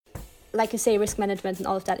like you say, risk management and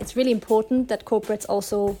all of that, it's really important that corporates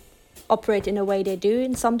also operate in a way they do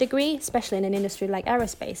in some degree, especially in an industry like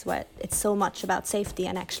aerospace, where it's so much about safety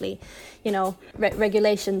and actually,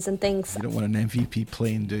 regulations and things. You don't want an MVP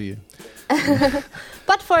plane, do you?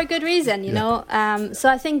 But for a good reason, you know. So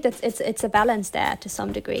I think that it's a balance there to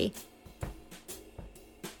some degree.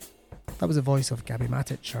 That was the voice of Gabi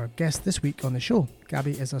Matic, our guest this week on the show.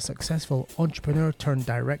 Gabi is a successful entrepreneur turned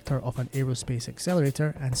director of an aerospace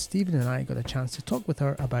accelerator, and Stephen and I got a chance to talk with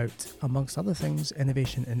her about, amongst other things,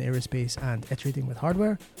 innovation in aerospace and iterating with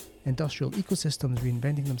hardware, industrial ecosystems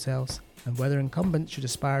reinventing themselves, and whether incumbents should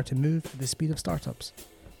aspire to move at the speed of startups.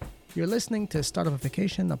 You're listening to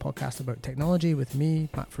Startupification, a podcast about technology with me,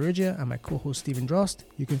 Matt Farrugia, and my co-host Stephen Drost.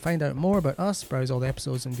 You can find out more about us, browse all the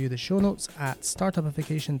episodes and view the show notes at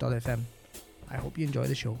startupification.fm. I hope you enjoy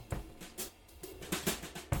the show.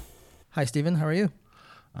 Hi Stephen, how are you?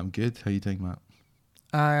 I'm good. How are you doing, Matt?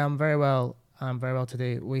 I am very well. I'm very well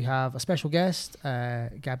today. We have a special guest,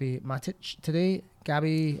 Gabi Matic today.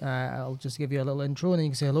 Gabi, I'll just give you a little intro and then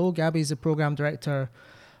you can say hello. Gabi is the program director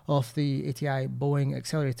of the ATI Boeing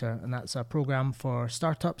Accelerator, and that's a program for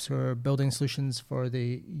startups who are building solutions for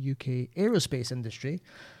the UK aerospace industry.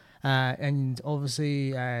 And obviously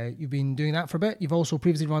you've been doing that for a bit. You've also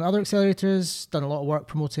previously run other accelerators, done a lot of work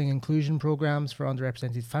promoting inclusion programs for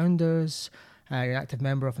underrepresented founders. You're an active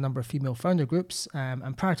member of a number of female founder groups.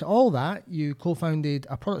 And prior to all that, you co-founded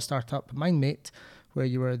a product startup, MindMate, where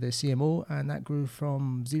you were the CMO, and that grew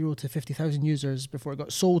from 0 to 50,000 users before it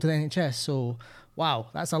got sold to the NHS. So, wow,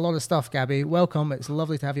 that's a lot of stuff, Gabi. Welcome. It's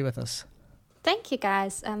lovely to have you with us. Thank you,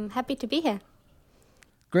 guys. I'm happy to be here.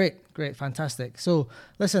 Great, fantastic. So,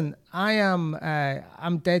 listen, I'm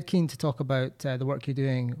dead keen to talk about the work you're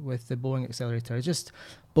doing with the Boeing Accelerator. It's just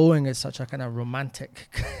Boeing is such a kind of romantic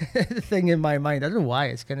thing in my mind. I don't know why.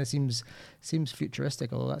 It kind of seems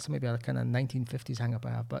futuristic, although that's maybe a kind of 1950s hang up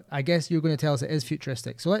I have. But I guess you're going to tell us it is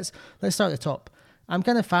futuristic. So let's start at the top. I'm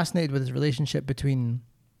kind of fascinated with this relationship between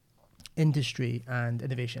industry and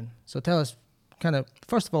innovation. So tell us, kind of,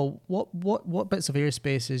 first of all, what bits of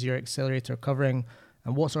aerospace is your accelerator covering,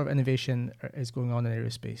 and what sort of innovation is going on in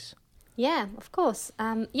aerospace? Yeah, of course.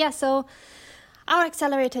 So our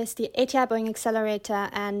accelerator is the ATI Boeing Accelerator,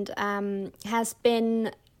 and has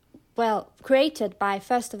been, created by,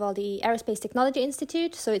 first of all, the Aerospace Technology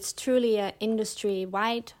Institute. So it's truly an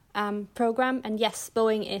industry-wide program. And yes,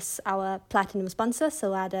 Boeing is our platinum sponsor.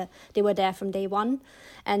 So they were there from day one.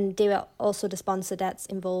 And they were also the sponsor that's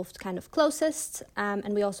involved kind of closest.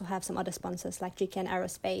 And we also have some other sponsors like GKN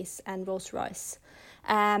Aerospace and Rolls-Royce.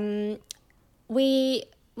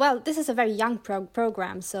 This is a very young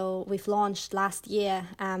program, so we've launched last year,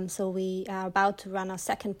 so we are about to run our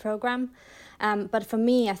second program. But for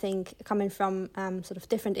me, I think coming from sort of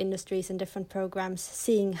different industries and different programs,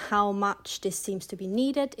 seeing how much this seems to be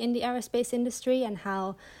needed in the aerospace industry and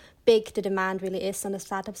how big the demand really is on the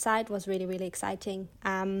startup side was really, really exciting.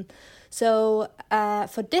 So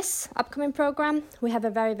for this upcoming program, we have a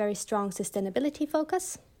very, very strong sustainability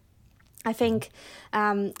focus. I think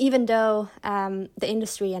even though the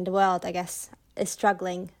industry and the world, I guess, is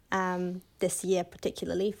struggling this year,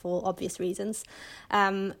 particularly for obvious reasons,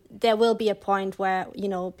 there will be a point where,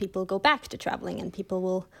 people go back to traveling and people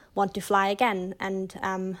will want to fly again.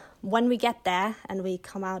 And when we get there and we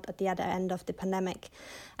come out at the other end of the pandemic,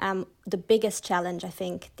 the biggest challenge I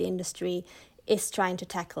think the industry is trying to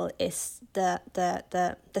tackle is the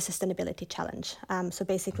sustainability challenge. So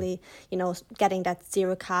basically, getting that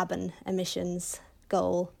zero carbon emissions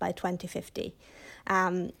goal by 2050.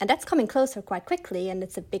 And that's coming closer quite quickly, and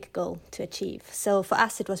it's a big goal to achieve. So for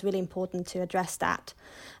us, it was really important to address that.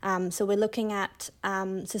 So we're looking at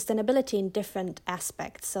sustainability in different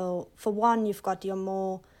aspects. So for one, you've got your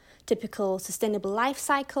more typical sustainable life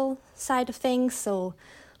cycle side of things. So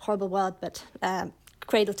horrible word, but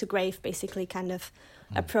cradle to grave, basically, kind of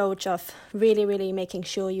approach of really, really making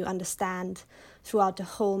sure you understand throughout the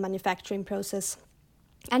whole manufacturing process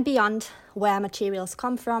and beyond where materials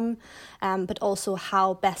come from, but also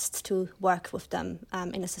how best to work with them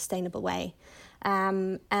in a sustainable way.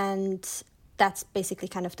 And that's basically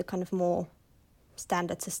kind of more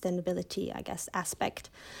standard sustainability, I guess,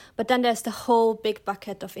 aspect. But then there's the whole big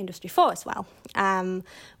bucket of Industry 4 as well,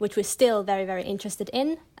 which we're still very, very interested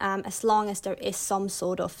in, as long as there is some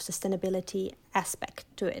sort of sustainability aspect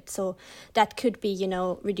to it. So that could be,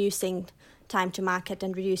 reducing time to market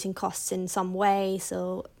and reducing costs in some way.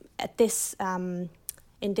 So at this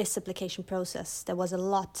in this application process, there was a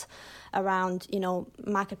lot around,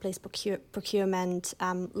 marketplace procurement,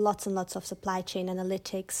 lots and lots of supply chain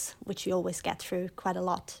analytics, which we always get through quite a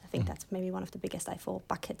lot. I think that's maybe one of the biggest I4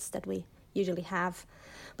 buckets that we usually have.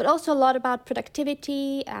 But also a lot about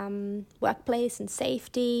productivity, workplace and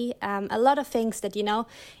safety, a lot of things that,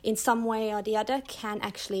 in some way or the other can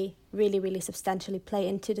actually really, really substantially play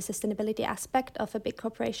into the sustainability aspect of a big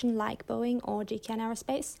corporation like Boeing or GKN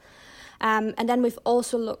Aerospace. And then we've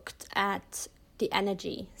also looked at the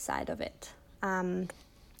energy side of it.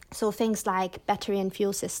 So things like battery and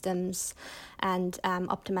fuel systems and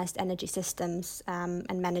optimized energy systems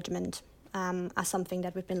and management are something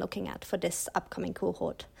that we've been looking at for this upcoming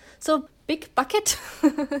cohort. So big bucket,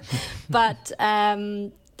 but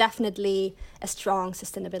definitely a strong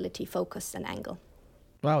sustainability focus and angle.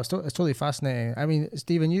 Wow, it's totally fascinating. I mean,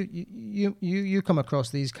 Stephen, you come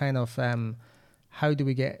across these kind of how do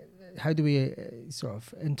we sort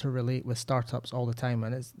of interrelate with startups all the time,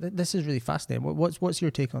 and this is really fascinating. What's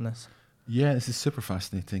your take on this? Yeah, this is super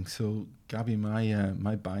fascinating. So, Gabby,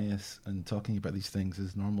 my bias in talking about these things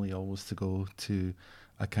is normally always to go to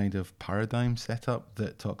a kind of paradigm setup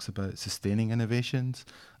that talks about sustaining innovations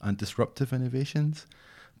and disruptive innovations.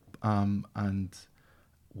 And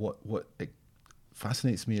what it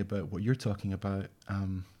fascinates me about what you're talking about,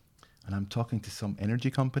 and I'm talking to some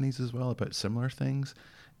energy companies as well about similar things,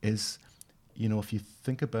 is, if you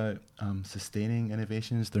think about sustaining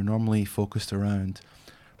innovations, they're normally focused around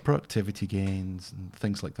productivity gains and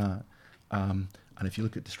things like that. And if you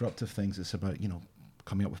look at disruptive things, it's about,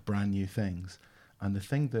 coming up with brand new things. And the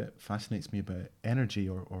thing that fascinates me about energy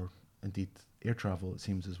or indeed air travel, it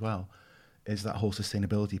seems as well, is that whole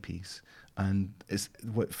sustainability piece. And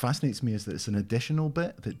what fascinates me is that it's an additional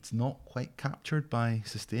bit that's not quite captured by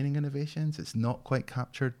sustaining innovations. It's not quite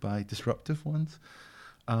captured by disruptive ones.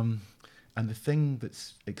 And the thing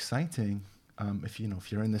that's exciting, if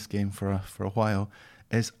you're in this game for a while,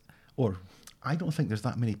 I don't think there's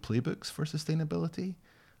that many playbooks for sustainability.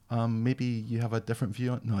 Maybe you have a different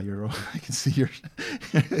view on. No, you're wrong. I can see you're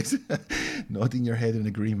nodding your head in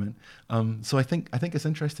agreement. So I think it's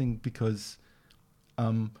interesting because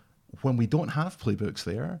when we don't have playbooks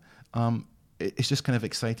there, it's just kind of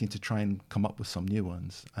exciting to try and come up with some new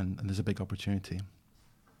ones, and there's a big opportunity.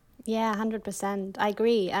 Yeah, 100%. I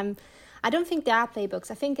agree. I don't think there are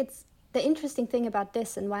playbooks. I think it's the interesting thing about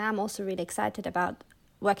this, and why I'm also really excited about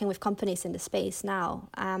working with companies in the space now.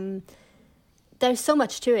 There's so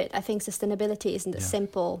much to it. I think sustainability isn't a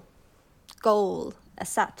simple goal as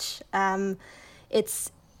such.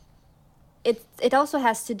 It also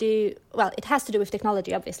has to do, it has to do with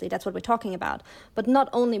technology, obviously, that's what we're talking about. But not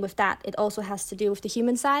only with that, it also has to do with the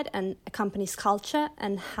human side and a company's culture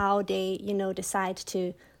and how they, decide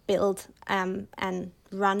to build and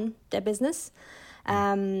run their business.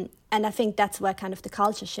 And I think that's where kind of the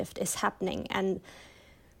culture shift is happening. And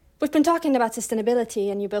we've been talking about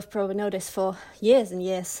sustainability, and you both probably know this, for years and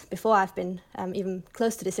years before I've been even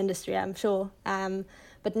close to this industry, I'm sure.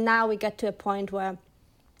 But now we get to a point where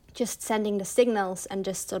just sending the signals and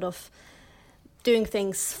just sort of doing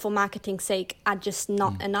things for marketing's sake are just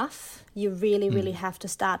not enough. You really, really have to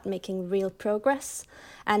start making real progress.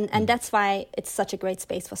 And that's why it's such a great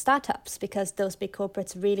space for startups, because those big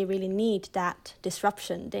corporates really, really need that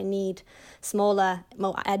disruption. They need smaller,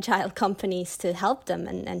 more agile companies to help them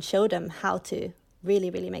and show them how to really,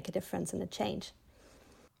 really make a difference and a change.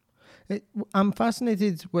 I'm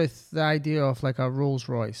fascinated with the idea of like a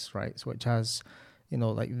Rolls-Royce, right, which has,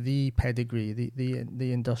 like the pedigree,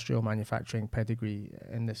 the industrial manufacturing pedigree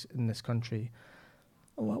in this country.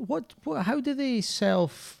 What how do they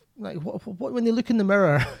what when they look in the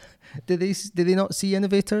mirror, do they not see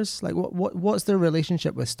innovators? Like what's their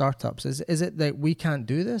relationship with startups? Is it that we can't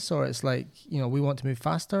do this, or it's like, we want to move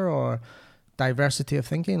faster, or diversity of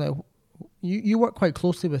thinking? Like you work quite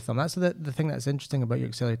closely with them. That's the thing that's interesting about your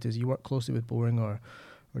accelerator, is you work closely with Boeing or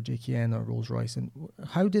GKN or Rolls-Royce. And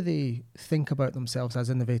how do they think about themselves as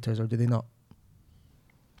innovators, or do they not?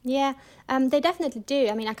 Yeah, they definitely do.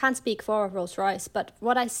 I mean, I can't speak for Rolls-Royce, but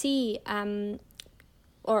what I see,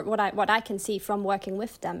 or what I can see from working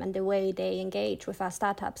with them and the way they engage with our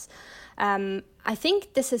startups, I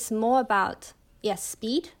think this is more about,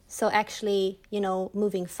 speed. So actually,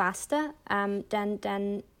 moving faster than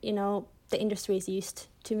the industry is used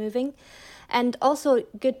to moving. And also,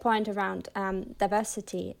 good point around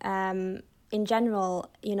diversity. In general,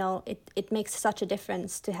 it makes such a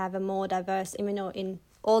difference to have a more diverse, in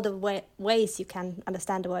all the ways you can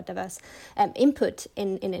understand the word diverse, input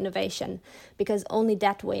in innovation, because only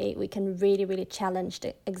that way we can really, really challenge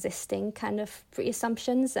the existing kind of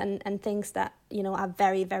pre-assumptions and things that, are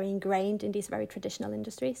very, very ingrained in these very traditional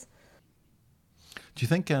industries. Do you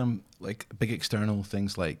think like big external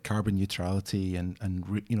things like carbon neutrality and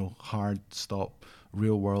hard stop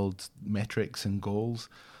real world metrics and goals,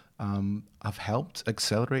 have helped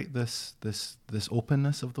accelerate this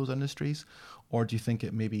openness of those industries, or do you think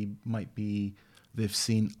it maybe might be they've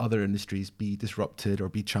seen other industries be disrupted or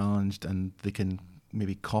be challenged, and they can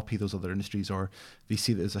maybe copy those other industries, or they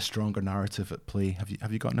see that there's a stronger narrative at play? Have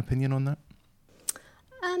you got an opinion on that?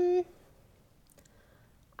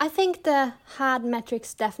 I think the hard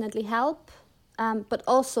metrics definitely help, but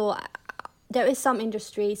also there is some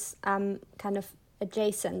industries kind of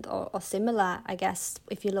adjacent or similar, I guess,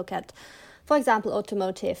 if you look at, for example,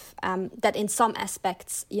 automotive, that in some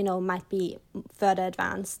aspects, might be further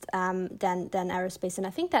advanced than aerospace. And I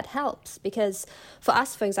think that helps because for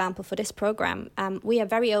us, for example, for this program, we are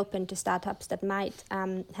very open to startups that might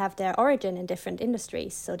have their origin in different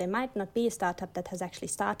industries. So they might not be a startup that has actually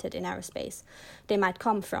started in aerospace. They might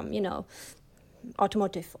come from,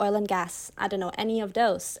 automotive, oil and gas, I don't know, any of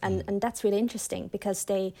those. And that's really interesting because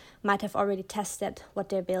they might have already tested what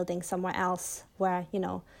they're building somewhere else where,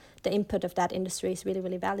 the input of that industry is really,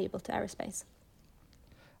 really valuable to aerospace.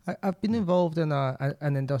 I've been involved in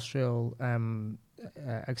an industrial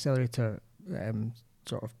accelerator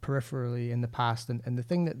sort of peripherally in the past. And the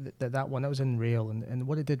thing that one, that was in rail. And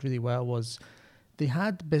what it did really well was they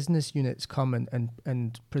had business units come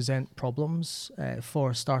and present problems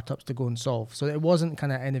for startups to go and solve. So it wasn't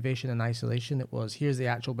kind of innovation in isolation. It was, here's the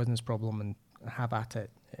actual business problem and have at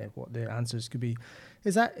it, what the answers could be.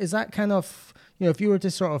 Is that kind of, if you were to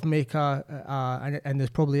sort of make and there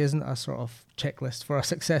probably isn't a sort of checklist for a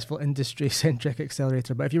successful industry-centric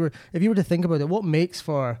accelerator, but if you were to think about it, what makes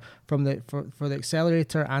for the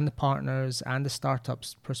accelerator and the partners and the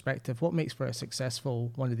startups perspective, what makes for a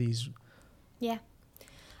successful one of these? Yeah.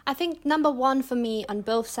 I think number one for me on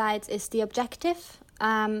both sides is the objective.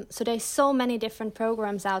 So there's so many different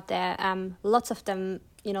programs out there, lots of them,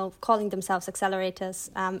 calling themselves accelerators,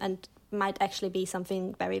 and might actually be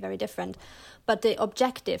something very, very different. But the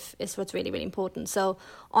objective is what's really, really important. So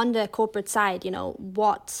on the corporate side,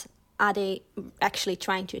 what are they actually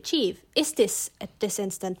trying to achieve? Is this, at this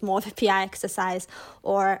instant, more of a PI exercise,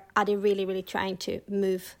 or are they really, really trying to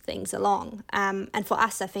move things along? And for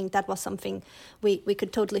us, I think that was something we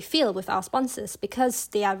could totally feel with our sponsors, because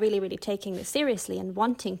they are really, really taking this seriously and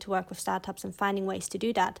wanting to work with startups and finding ways to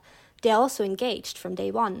do that. They're also engaged from day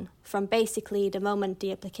one, from basically the moment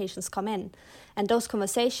the applications come in. And those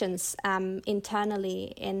conversations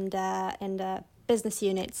internally in the business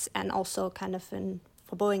units, and also kind of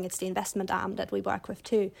for Boeing, it's the investment arm that we work with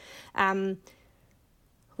too.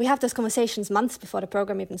 We have those conversations months before the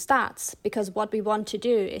program even starts, because what we want to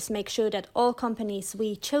do is make sure that all companies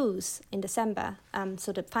we choose in December,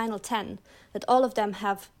 so the final 10, that all of them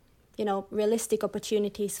have, realistic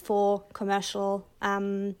opportunities for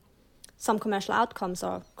some commercial outcomes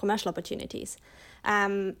or commercial opportunities.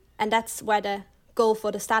 And that's where the goal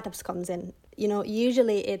for the startups comes in.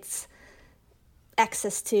 Usually it's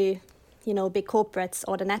access to, big corporates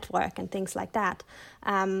or the network and things like that.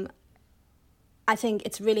 I think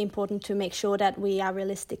it's really important to make sure that we are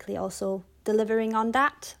realistically also delivering on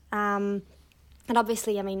that. And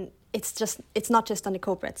obviously, it's not just on the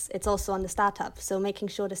corporates, it's also on the startup. So making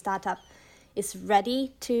sure the startup is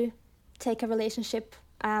ready to take a relationship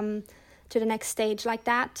to the next stage like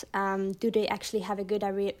that. Do they actually have a good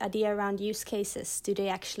idea around use cases? Do they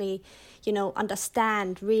actually,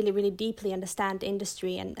 understand, really, really deeply understand the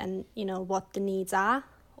industry and what the needs are?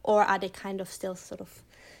 Or are they kind of still sort of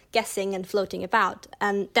guessing and floating about?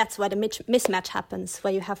 And that's where the mismatch happens,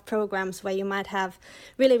 where you have programs where you might have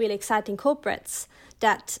really, really exciting corporates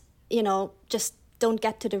that, just don't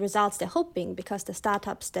get to the results they're hoping because the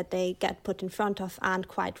startups that they get put in front of aren't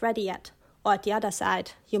quite ready yet. Or at the other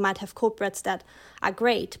side, you might have corporates that are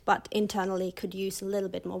great, but internally could use a little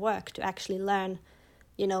bit more work to actually learn,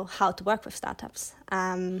 how to work with startups.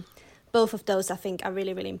 Both of those, I think, are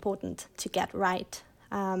really, really important to get right.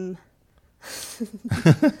 I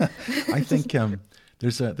think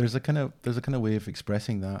there's a kind of way of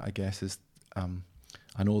expressing that, I guess, is an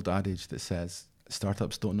old adage that says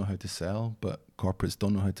startups don't know how to sell, but corporates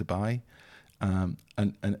don't know how to buy. And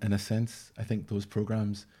in a sense, I think those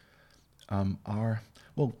programs are,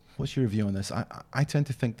 well, what's your view on this? I tend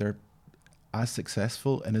to think they're as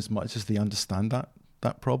successful in as much as they understand that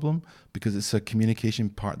problem, because it's a communication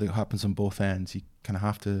part that happens on both ends. You kind of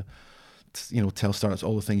have to, tell startups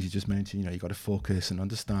all the things you just mentioned. You got to focus and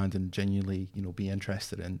understand and genuinely, be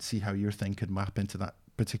interested and see how your thing could map into that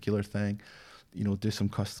particular thing. Do some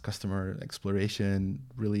customer exploration,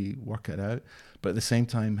 really work it out, but at the same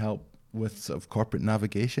time help with sort of corporate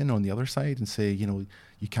navigation on the other side and say, you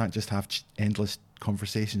can't just have endless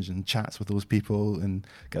conversations and chats with those people and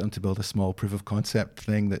get them to build a small proof of concept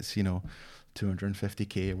thing that's,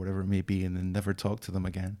 250K or whatever it may be, and then never talk to them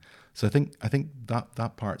again. So I think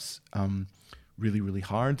that part's really, really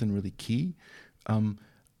hard and really key.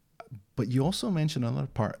 But you also mentioned another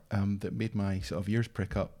part that made my sort of ears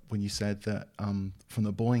prick up when you said that from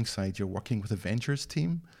the Boeing side, you're working with a ventures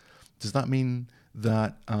team. Does that mean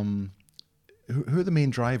that who are the main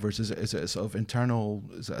drivers? Is it sort of internal?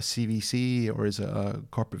 Is it a CVC or is it a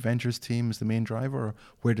corporate ventures team is the main driver? Or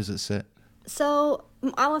where does it sit? So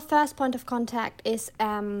our first point of contact is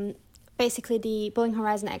basically the Boeing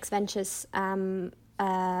Horizon X Ventures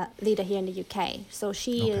leader here in the UK. So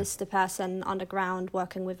she is the person on the ground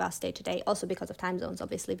working with us day to day, also because of time zones,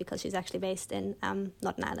 obviously, because she's actually based in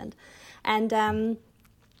Northern Ireland. And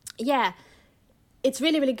it's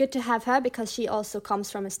really, really good to have her because she also comes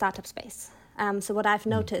from a startup space. So what I've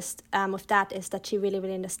noticed with that is that she really,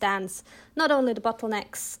 really understands not only the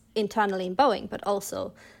bottlenecks internally in Boeing, but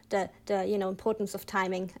also the importance of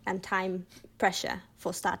timing and time pressure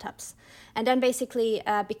for startups. And then basically,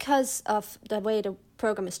 because of the way the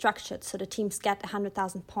program is structured, so the teams get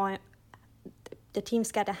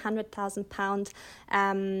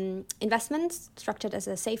 £100,000 investment structured as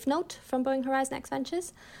a safe note from Boeing Horizon X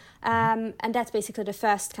Ventures. And that's basically the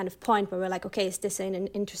first kind of point where we're like, okay, is this an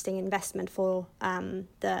interesting investment for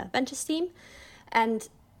the ventures team? And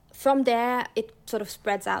from there, it sort of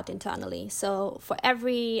spreads out internally. So for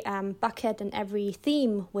every bucket and every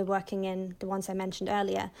theme we're working in, the ones I mentioned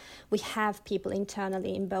earlier, we have people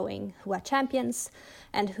internally in Boeing who are champions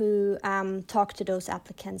and who talk to those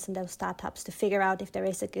applicants and those startups to figure out if there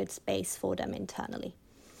is a good space for them internally.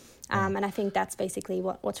 And I think that's basically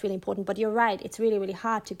what's really important. But you're right, it's really, really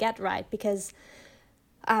hard to get right because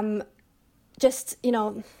the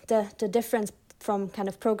difference from kind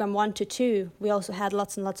of program 1 to 2, we also had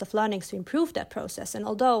lots and lots of learnings to improve that process. And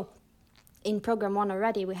although in program 1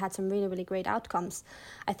 already we had some really, really great outcomes,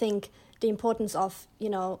 I think the importance of,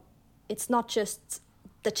 it's not just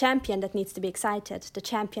the champion that needs to be excited. The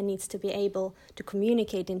champion needs to be able to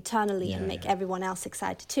communicate internally and make everyone else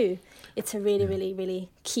excited too. It's a really, really, really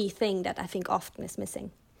key thing that I think often is missing.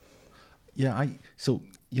 Yeah,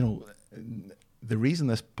 the reason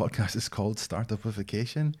this podcast is called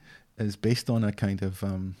Startupification is based on a kind of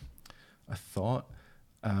a thought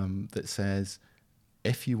that says,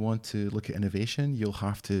 if you want to look at innovation, you'll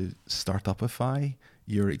have to startupify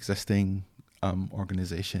your existing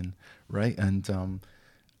organization, right? And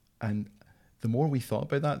the more we thought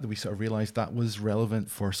about that, we sort of realized that was relevant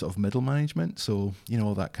for sort of middle management. So,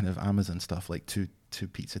 that kind of Amazon stuff, like two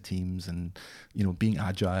pizza teams and, being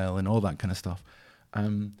agile and all that kind of stuff.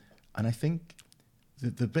 And I think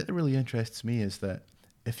the bit that really interests me is that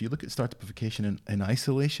if you look at startupification in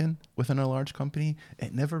isolation within a large company,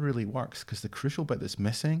 it never really works because the crucial bit that's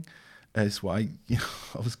missing is what I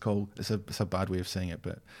always call, it's a bad way of saying it,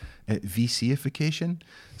 but VCification.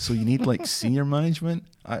 So you need like senior management.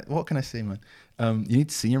 What can I say, man? You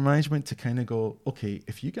need senior management to kind of go, okay,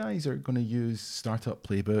 if you guys are going to use startup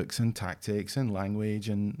playbooks and tactics and language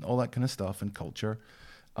and all that kind of stuff and culture,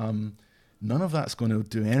 none of that's going to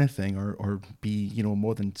do anything or be,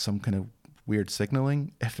 more than some kind of weird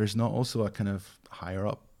signaling if there's not also a kind of higher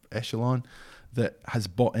up echelon that has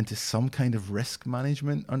bought into some kind of risk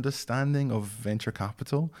management understanding of venture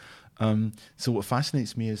capital. So what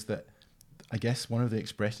fascinates me is that I guess one of the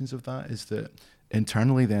expressions of that is that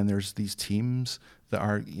internally then there's these teams that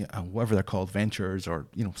are whatever they're called, ventures or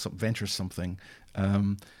some ventures something.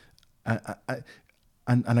 And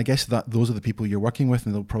I guess that those are the people you're working with,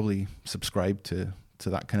 and they'll probably subscribe to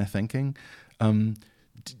that kind of thinking.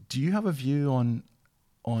 Do you have a view on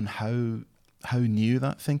how new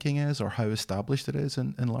that thinking is or how established it is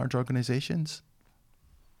in large organizations?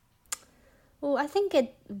 Well, I think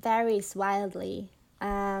it varies wildly.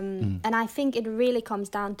 And I think it really comes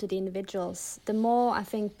down to the individuals. The more I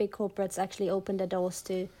think big corporates actually open their doors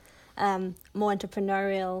to more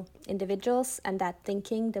entrepreneurial individuals and that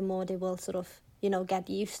thinking, the more they will sort of, get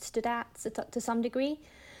used to that to some degree.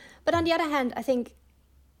 But on the other hand, I think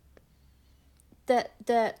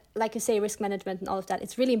the like you say, risk management and all of that,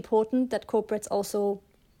 it's really important that corporates also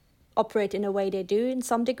operate in a way they do in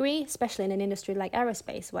some degree, especially in an industry like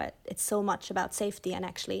aerospace where it's so much about safety and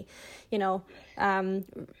actually,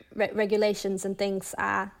 regulations and things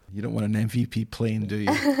are... You don't want an MVP plane, do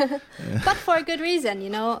you? But for a good reason,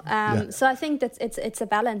 So I think that it's a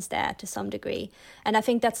balance there to some degree. And I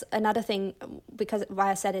think that's another thing, because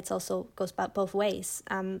why I said it also goes both ways.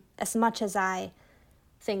 As much as I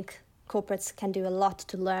think corporates can do a lot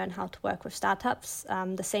to learn how to work with startups,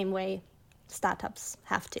 the same way startups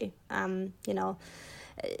have to.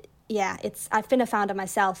 yeah, I've been a founder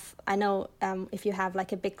myself. I know if you have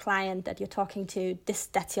like a big client that you're talking to,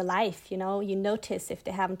 that's your life, you know. You notice if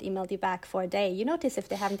they haven't emailed you back for a day. You notice if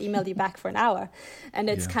they haven't emailed you back for an hour. And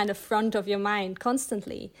it's kind of front of your mind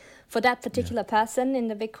constantly. For that particular person in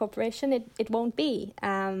the big corporation, it won't be.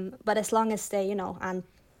 But as long as they, you know, aren't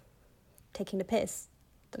taking the piss.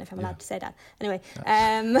 Don't know if I'm allowed to say that. Anyway,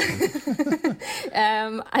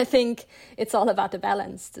 I think it's all about the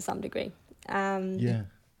balance to some degree.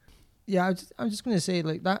 Yeah, I'm just going to say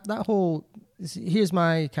like that whole. Here's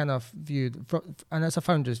my kind of view, and it's a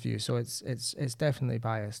founder's view, so it's definitely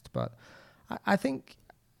biased. But I think,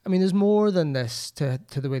 I mean, there's more than this to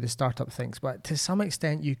the way the startup thinks. But to some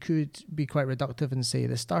extent, you could be quite reductive and say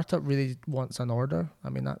the startup really wants an order. I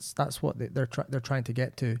mean, that's what they're trying to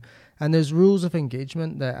get to, and there's rules of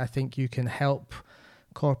engagement that I think you can help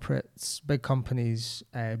corporates, big companies,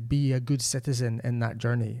 be a good citizen in that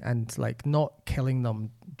journey, and like not killing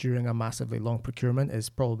them during a massively long procurement is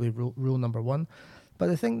probably rule number one. But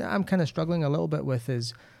the thing that I'm kind of struggling a little bit with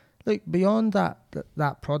is, like, beyond that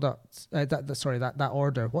product, that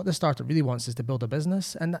order, what the startup really wants is to build a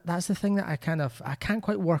business, and that's the thing that I can't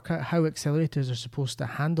quite work out how accelerators are supposed to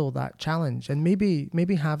handle that challenge. And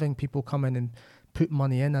maybe having people come in and put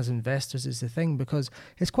money in as investors is the thing, because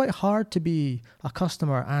it's quite hard to be a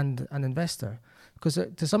customer and an investor. Because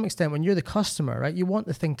to some extent, when you're the customer, right, you want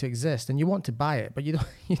the thing to exist and you want to buy it, but you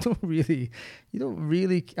don't really.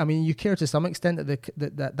 I mean, you care to some extent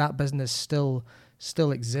that business still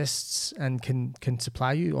exists and can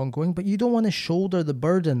supply you ongoing, but you don't want to shoulder the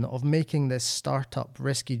burden of making this startup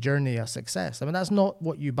risky journey a success. I mean, that's not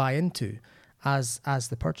what you buy into as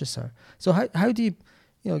the purchaser. So how do you?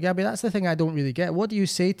 You know, Gabby, that's the thing I don't really get. What do you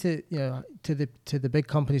say to the big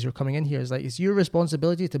companies who are coming in here? Is like, it's your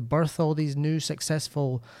responsibility to birth all these new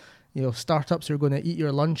successful, you know, startups who are going to eat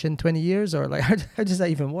your lunch in 20 years, or like how does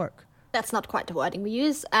that even work? That's not quite the wording we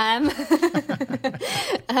use. Yeah,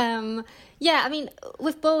 I mean,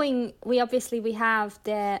 with Boeing, we have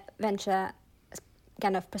the venture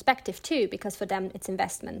kind of perspective too, because for them it's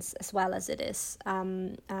investments as well as it is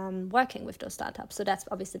working with those startups. So that's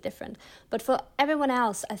obviously different. But for everyone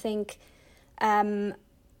else, I think as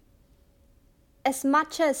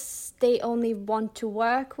much as they only want to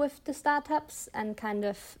work with the startups and kind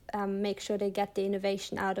of make sure they get the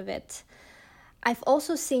innovation out of it, I've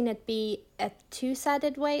also seen it be a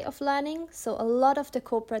two-sided way of learning. So a lot of the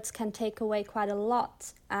corporates can take away quite a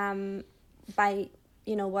lot by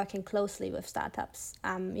working closely with startups,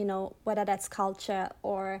 whether that's culture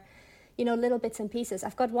or, little bits and pieces.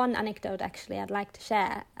 I've got one anecdote actually I'd like to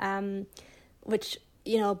share, which,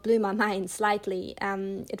 blew my mind slightly.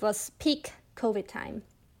 It was peak COVID time.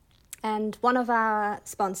 And one of our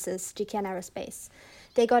sponsors, GKN Aerospace,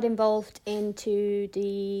 they got involved into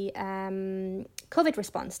the COVID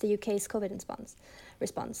response, the UK's COVID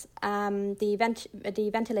response. The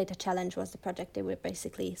ventilator challenge was the project they were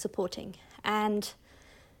basically supporting. And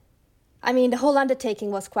I mean, the whole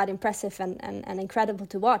undertaking was quite impressive and incredible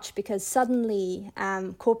to watch, because suddenly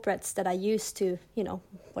corporates that are used to,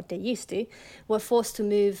 what they used to, were forced to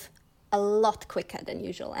move a lot quicker than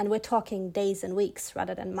usual. And we're talking days and weeks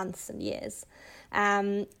rather than months and years.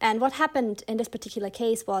 And what happened in this particular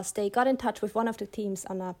case was they got in touch with one of the teams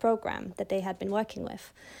on a program that they had been working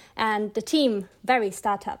with. And the team, very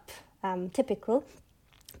startup typical,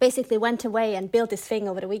 basically went away and built this thing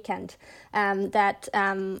over the weekend that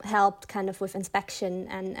helped kind of with inspection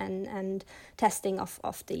and testing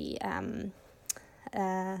of the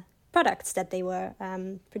products that they were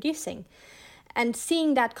producing. And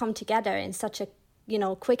seeing that come together in such a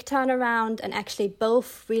quick turnaround, and actually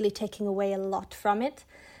both really taking away a lot from it,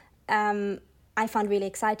 I found really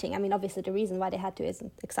exciting. I mean, obviously the reason why they had to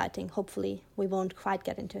isn't exciting. Hopefully we won't quite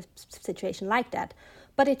get into a situation like that.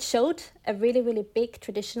 But it showed a really, really big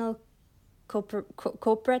traditional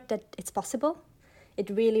corporate that it's possible. It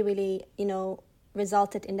really, really,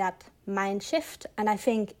 resulted in that mind shift. And I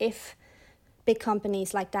think if big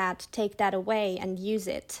companies like that take that away and use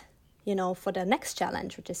it, for the next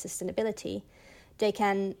challenge, which is sustainability, they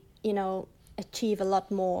can, achieve a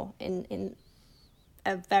lot more in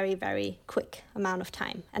a very, very quick amount of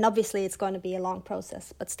time. And obviously it's going to be a long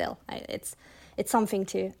process, but still, it's something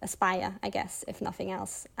to aspire, I guess, if nothing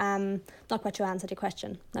else. Not quite sure I answered your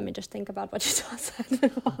question. Let me just think about what you just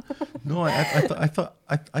said. No, I thought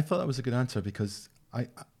that was a good answer, because I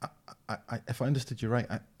if I understood you right,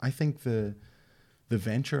 I think the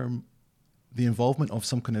venture, the involvement of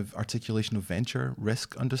some kind of articulation of venture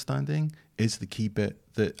risk understanding is the key bit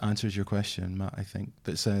that answers your question, Matt. I think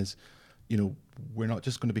that says, we're not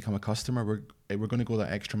just going to become a customer. We're going to go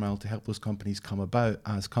that extra mile to help those companies come about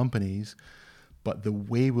as companies. But the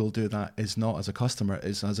way we'll do that is not as a customer,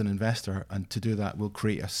 is as an investor. And to do that, we'll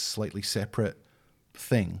create a slightly separate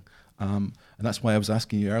thing. And that's why I was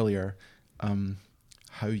asking you earlier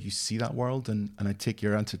how you see that world. And I take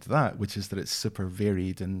your answer to that, which is that it's super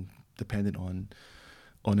varied and dependent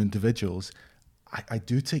on individuals. I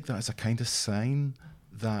do take that as a kind of sign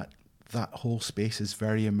that that whole space is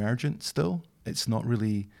very emergent still. It's not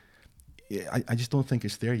really, I just don't think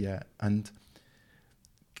it's there yet. And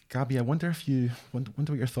Gabby, I wonder wonder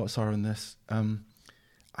what your thoughts are on this.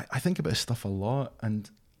 I think about this stuff a lot, and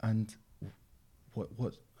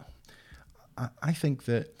what I think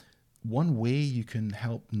that one way you can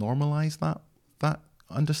help normalize that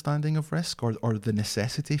understanding of risk or the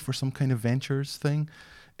necessity for some kind of ventures thing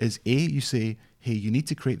is you say, hey, you need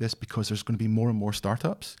to create this because there's going to be more and more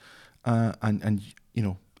startups, and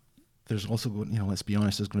there's also let's be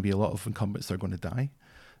honest, there's going to be a lot of incumbents that are going to die.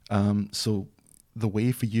 So the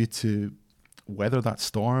way for you to weather that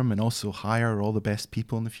storm and also hire all the best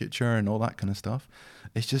people in the future and all that kind of stuff,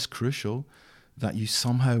 it's just crucial that you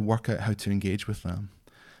somehow work out how to engage with them.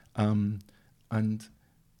 And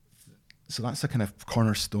so that's a kind of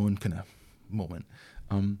cornerstone kind of moment.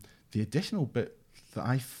 The additional bit that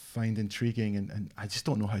I find intriguing, and I just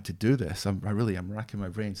don't know how to do this, I'm racking my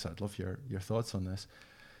brain, so I'd love your thoughts on this,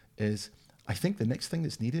 is I think the next thing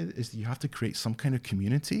that's needed is you have to create some kind of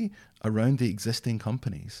community around the existing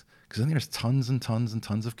companies. Because I think there's tons and tons and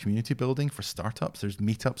tons of community building for startups. There's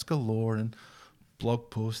meetups galore and blog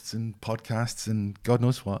posts and podcasts and God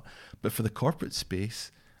knows what. But for the corporate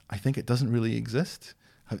space, I think it doesn't really exist.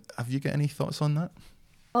 Have you got any thoughts on that?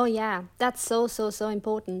 Oh yeah, that's so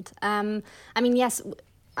important. Yes,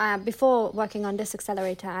 before working on this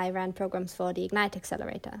accelerator, I ran programs for the Ignite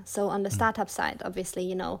Accelerator. So on the startup side,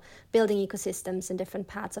 obviously, building ecosystems in different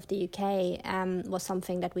parts of the UK was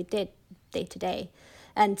something that we did day to day.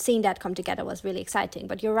 And seeing that come together was really exciting.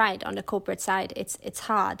 But you're right, on the corporate side, it's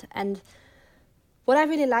hard. And what I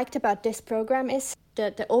really liked about this program is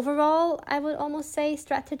the overall, I would almost say,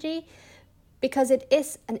 strategy, because it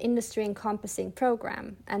is an industry encompassing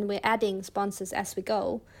program and we're adding sponsors as we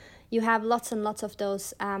go. You have lots and lots of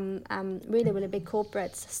those really, really big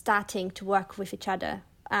corporates starting to work with each other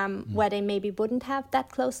where they maybe wouldn't have that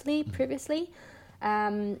closely previously.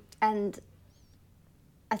 And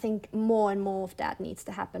I think more and more of that needs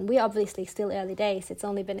to happen. We're obviously still early days. It's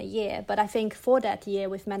only been a year. But I think for that year,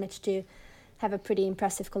 we've managed to have a pretty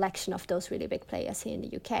impressive collection of those really big players here in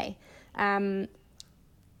the UK.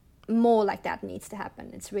 More like that needs to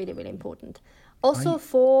happen. It's really, really important. Also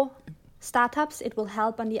for startups, it will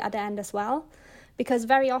help on the other end as well. Because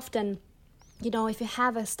very often, if you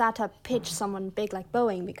have a startup pitch someone big like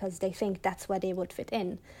Boeing because they think that's where they would fit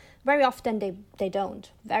in, very often they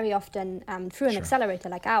don't. Very often through an accelerator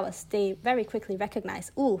like ours, they very quickly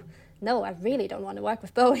recognize, no, I really don't want to work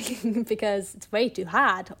with Boeing because it's way too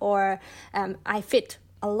hard, or I fit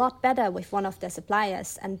a lot better with one of their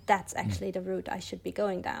suppliers and that's actually the route I should be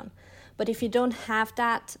going down. But if you don't have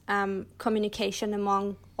that communication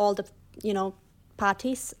among all the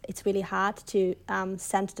parties, it's really hard to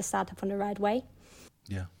send the startup on the right way.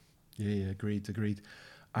 Yeah, agreed.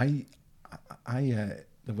 I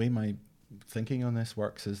the way my thinking on this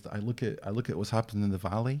works is that I look at what's happening in the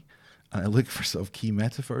Valley, and I look for sort of key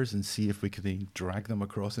metaphors and see if we can drag them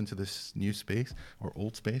across into this new space or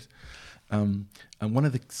old space. And one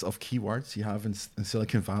of the sort of key words you have in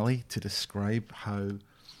Silicon Valley to describe how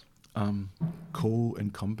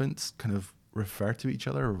co-incumbents kind of refer to each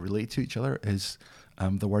other or relate to each other is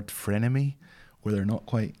the word frenemy, where they're not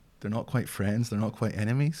quite friends, they're not quite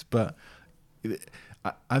enemies. But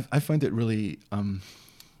I find it really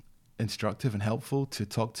instructive and helpful to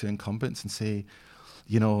talk to incumbents and say,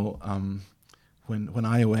 when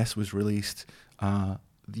iOS was released,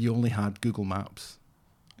 you only had Google Maps,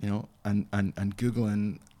 and Google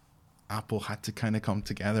and Apple had to kind of come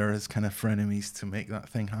together as kind of frenemies to make that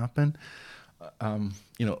thing happen.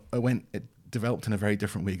 It developed in a very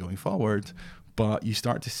different way going forward, but you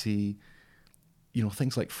start to see,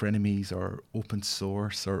 things like frenemies or open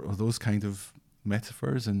source or those kind of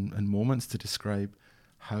metaphors and moments to describe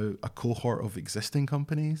how a cohort of existing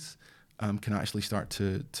companies can actually start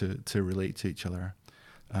to relate to each other.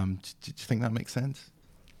 Do you think that makes sense?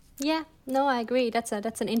 Yeah, no, I agree. That's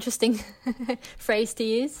an interesting phrase to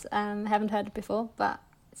use. Haven't heard it before, but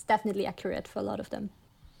it's definitely accurate for a lot of them.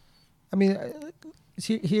 I mean,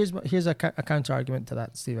 here's a counter argument to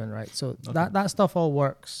that, Stephen. Right? So that stuff all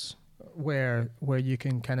works where you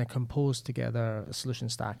can kind of compose together a solution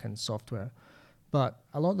stack and software, but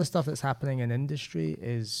a lot of the stuff that's happening in industry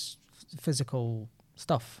is physical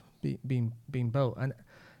stuff being built,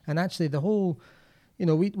 and actually the whole,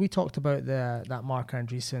 we talked about that Mark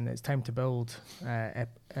Andreessen "It's Time to Build"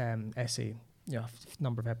 essay, a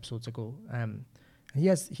number of episodes ago. And he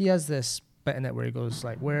has this bit in it where he goes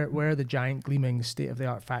like, where are the giant gleaming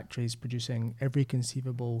state-of-the-art factories producing every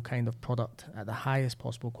conceivable kind of product at the highest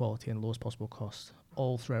possible quality and lowest possible cost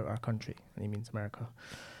all throughout our country? And he means America.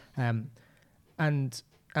 And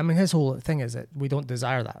I mean, his whole thing is that we don't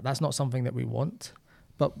desire that. That's not something that we want.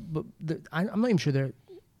 But I'm not even sure they're,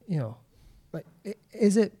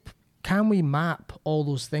 is it? Can we map all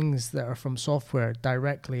those things that are from software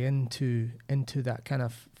directly into that kind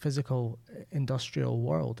of physical industrial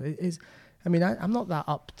world? I'm not that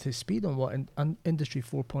up to speed on what Industry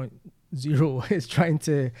 4.0 is trying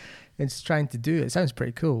to do. It sounds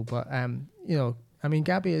pretty cool, but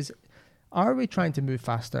Gabby, are we trying to move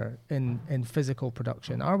faster in physical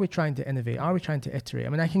production? Are we trying to innovate? Are we trying to iterate? I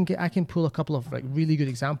mean, I can pull a couple of like really good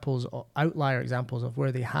examples, or outlier examples of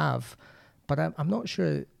where they have. But I'm not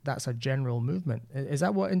sure that's a general movement. Is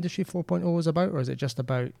that what Industry 4.0 is about, or is it just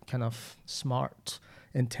about kind of smart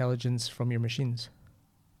intelligence from your machines?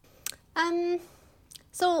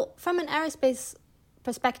 So from an aerospace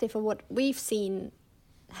perspective of what we've seen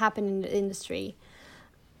happen in the industry,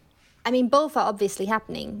 I mean, both are obviously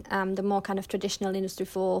happening. The more kind of traditional Industry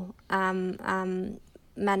 4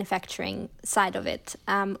 manufacturing side of it.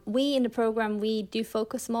 We in the program, we do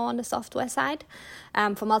focus more on the software side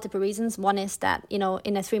for multiple reasons. One is that, in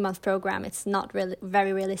a 3-month program, it's not really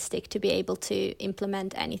very realistic to be able to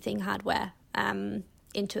implement anything hardware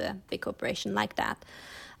into a big corporation like that.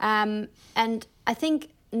 And I think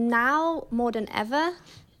now more than ever,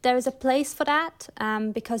 there is a place for that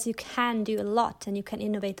because you can do a lot and you can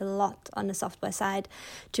innovate a lot on the software side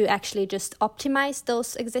to actually just optimize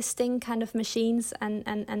those existing kind of machines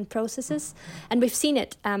and processes. And we've seen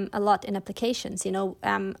it a lot in applications.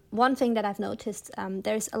 One thing that I've noticed,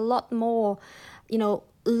 there's a lot more,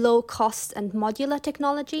 low cost and modular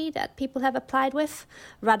technology that people have applied with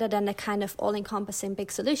rather than the kind of all-encompassing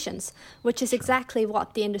big solutions, which is exactly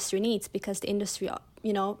what the industry needs, because the industry,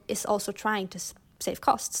 is also trying to save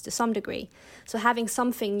costs to some degree. So having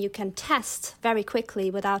something you can test very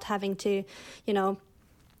quickly without having to,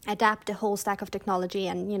 adapt the whole stack of technology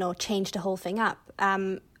and, change the whole thing up,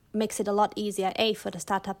 makes it a lot easier, for the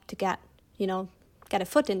startup to get a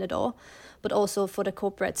foot in the door, but also for the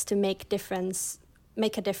corporates to make a difference,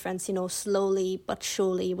 slowly but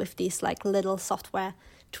surely with these like little software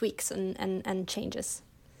tweaks and changes.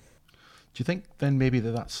 Do you think then maybe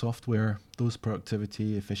that software, those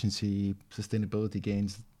productivity, efficiency, sustainability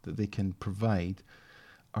gains that they can provide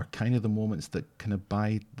are kind of the moments that kind of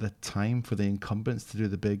buy the time for the incumbents to do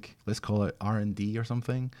the big, let's call it R&D or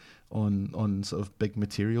something, on sort of big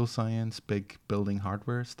material science, big building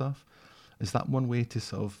hardware stuff? Is that one way to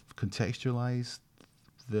sort of contextualize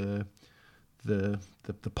the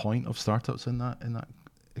point of startups in that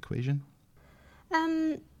equation?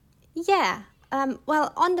 Yeah.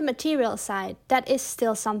 Well, on the material side, that is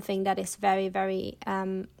still something that is very, very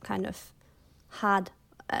kind of hard,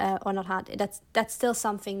 or not hard. That's still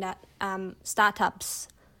something that startups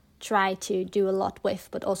try to do a lot with,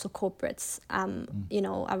 but also corporates,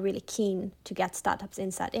 are really keen to get startups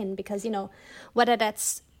inside in, because, whether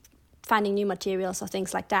that's finding new materials or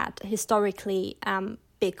things like that, historically,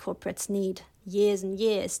 big corporates need years and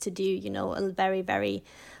years to do, a very, very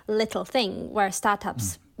little thing, where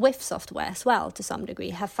startups with software as well, to some degree,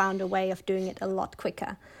 have found a way of doing it a lot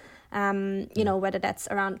quicker, whether that's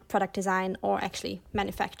around product design or actually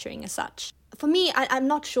manufacturing as such. For me, I'm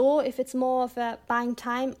not sure if it's more of a buying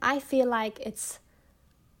time. I feel like it's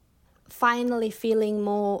finally feeling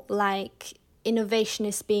more like innovation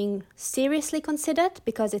is being seriously considered,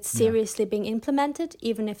 because it's seriously being implemented,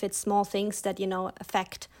 even if it's small things that,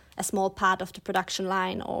 affect a small part of the production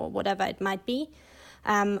line or whatever it might be,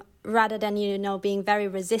 rather than, being very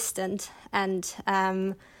resistant and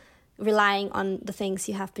relying on the things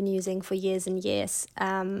you have been using for years and years,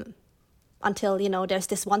 until, there's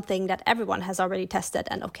this one thing that everyone has already tested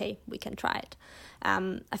and, okay, we can try it.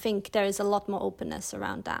 I think there is a lot more openness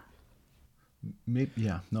around that.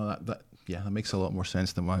 Maybe, that makes a lot more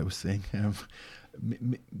sense than what I was saying. Do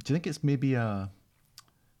you think it's maybe a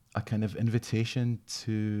kind of invitation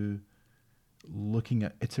to looking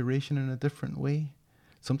at iteration in a different way?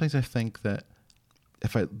 Sometimes I think that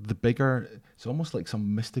it's almost like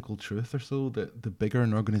some mystical truth or so, that the bigger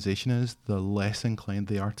an organization is, the less inclined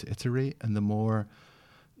they are to iterate, and the more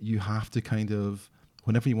you have to kind of,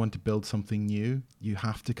 whenever you want to build something new, you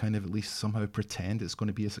have to kind of at least somehow pretend it's going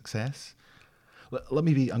to be a success. I'm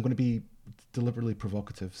going to be deliberately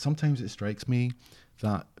provocative. Sometimes it strikes me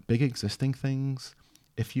that big existing things,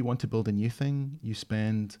 if you want to build a new thing, you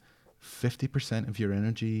spend 50% of your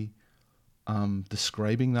energy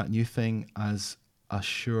describing that new thing as a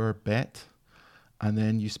sure bet, and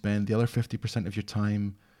then you spend the other 50% of your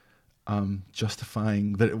time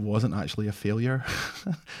justifying that it wasn't actually a failure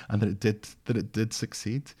and that it did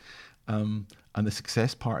succeed, and the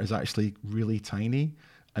success part is actually really tiny.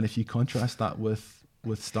 And if you contrast that with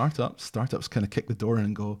startups kind of kick the door in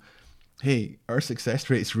and go, hey, our success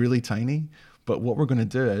rate is really tiny, but what we're going to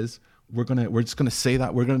do is we're just going to say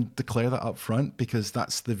that, we're going to declare that up front, because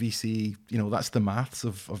that's the VC, that's the maths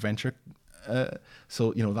of venture.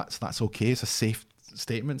 So that's okay. It's a safe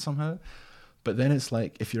statement somehow. But then it's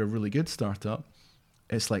like, if you're a really good startup,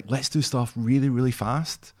 it's like, let's do stuff really, really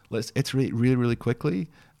fast. Let's iterate really, really quickly,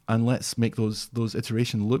 and let's make those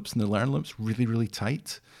iteration loops and the learn loops really, really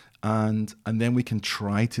tight. And then we can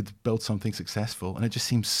try to build something successful. And it just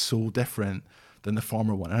seems so different than the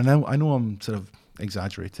former one. And I know I'm sort of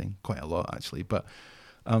exaggerating quite a lot, actually, but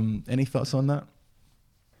any thoughts on that?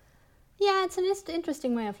 Yeah, it's an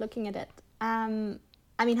interesting way of looking at it.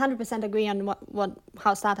 100% agree on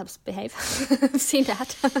how startups behave. I've seen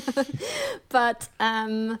that. But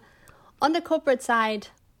on the corporate side,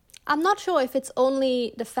 I'm not sure if it's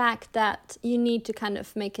only the fact that you need to kind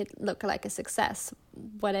of make it look like a success,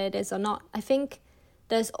 whether it is or not. I think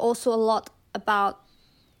there's also a lot about,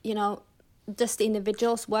 just the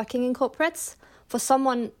individuals working in corporates. For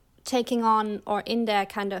someone taking on, or in there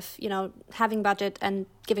kind of, having budget and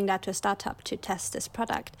giving that to a startup to test this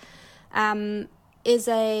product, is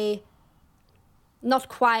a not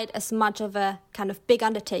quite as much of a kind of big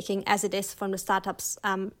undertaking as it is from the startup's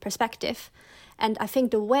perspective. And I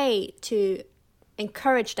think the way to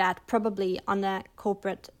encourage that, probably on a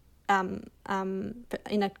corporate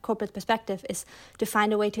in a corporate perspective, is to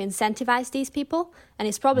find a way to incentivize these people. And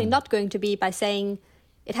it's probably not going to be by saying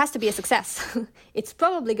it has to be a success. It's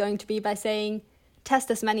probably going to be by saying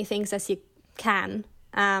test as many things as you can.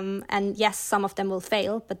 And yes, some of them will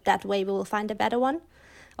fail, but that way we will find a better one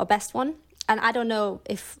or best one. And I don't know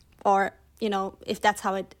if that's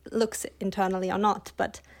how it looks internally or not.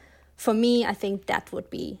 But for me, I think that would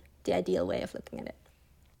be the ideal way of looking at it.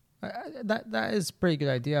 That is a pretty good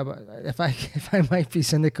idea. But if I might be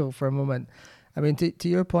cynical for a moment, I mean, to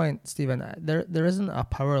your point, Stephen, there isn't a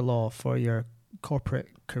power law for your corporate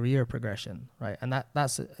career progression, right? And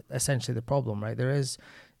that's essentially the problem, right? There is,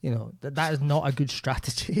 that is not a good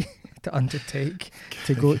strategy to undertake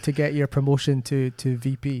to get your promotion to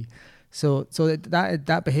VP. So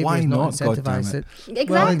that behavior is not incentivized. Exactly.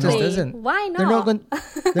 Well, it just isn't. Why not?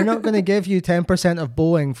 They're not going to give you 10% of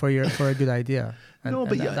Boeing for a good idea. No,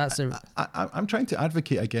 but I'm trying to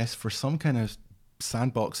advocate, I guess, for some kind of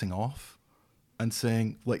sandboxing off and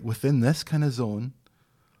saying, like, within this kind of zone,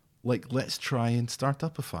 like, let's try and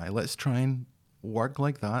startupify. Let's try and work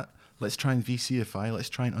like that. Let's try and VCify. Let's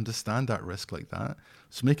try and understand that risk like that.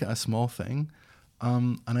 So make it a small thing.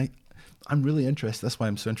 And I'm really interested. That's why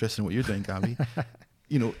I'm so interested in what you're doing, Gabby.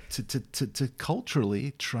 To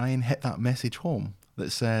culturally try and hit that message home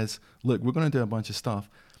that says, look, we're going to do a bunch of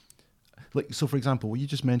stuff. Like, so for example, what you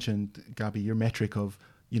just mentioned, Gabby, your metric of,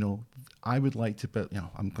 I would like to build,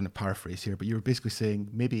 I'm going to paraphrase here, but you were basically saying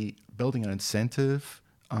maybe building an incentive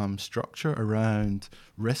structure around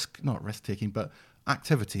not risk taking, but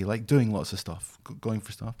activity, like doing lots of stuff, going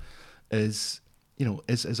for stuff, is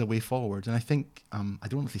a way forward. And I think I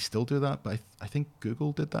don't know if they still do that, but I think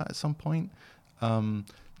Google did that at some point,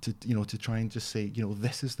 to try and just say,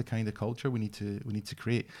 this is the kind of culture we need to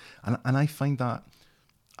create. And I find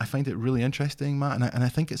it really interesting, Matt. And I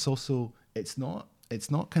think it's also it's not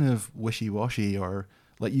kind of wishy-washy, or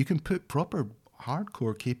like, you can put proper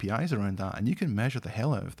hardcore KPIs around that, and you can measure the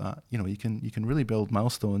hell out of that. You can really build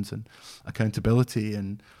milestones and accountability,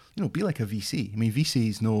 and be like a VC. I mean,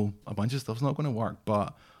 VCs know a bunch of stuff's not going to work,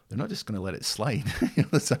 but they're not just going to let it slide.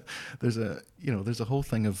 There's a whole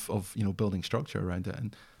thing of building structure around it,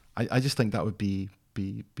 and I just think that would be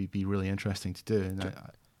really interesting to do. And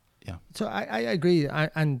yeah. So I agree,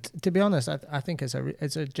 and to be honest, I think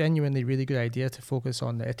it's a genuinely really good idea to focus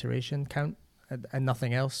on the iteration count and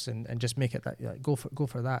nothing else, and just make it that, go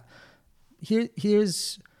for that.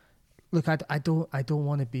 Here's look, I don't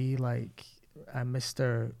want to be like a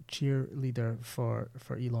Mr. Cheerleader for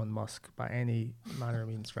Elon Musk by any manner of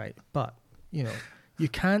means, right? But you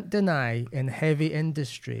can't deny in heavy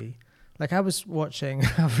industry. Like, I was watching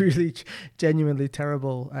a really genuinely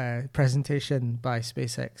terrible presentation by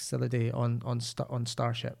SpaceX the other day on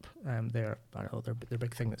Starship. Their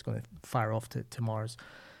big thing that's going to fire off to Mars.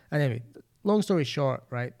 And anyway, long story short,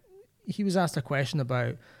 right? He was asked a question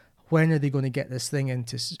about when are they going to get this thing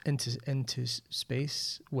into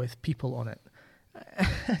space with people on it,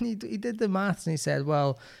 And he did the maths and he said,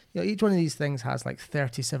 well, each one of these things has like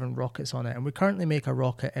 37 rockets on it, and we currently make a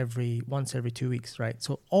rocket once every 2 weeks, right?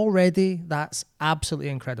 So already that's absolutely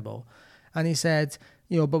incredible. And he said,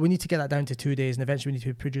 but we need to get that down to 2 days, and eventually we need to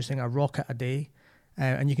be producing a rocket a day.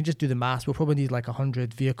 And you can just do the maths. We'll probably need like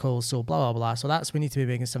 100 vehicles, so blah, blah, blah. So we need to be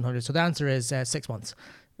making 700. So the answer is 6 months,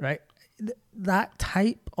 right? That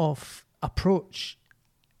type of approach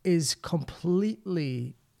is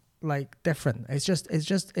completely like different. It's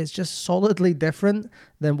just solidly different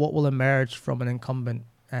than what will emerge from an incumbent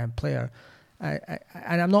player.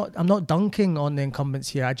 And I'm not dunking on the incumbents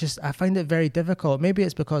here. I find it very difficult. Maybe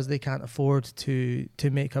it's because they can't afford to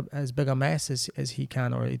make as big a mess as he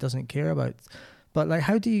can, or he doesn't care about. But like,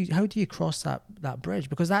 how do you cross that bridge?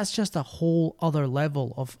 Because that's just a whole other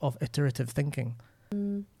level of iterative thinking.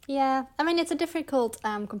 Yeah, I mean, it's a difficult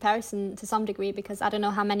comparison to some degree, because I don't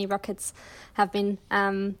know how many rockets have been,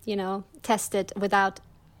 tested without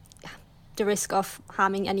the risk of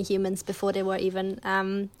harming any humans before they were even,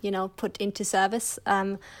 put into service.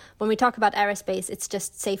 When we talk about aerospace, it's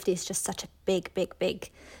just safety is just such a big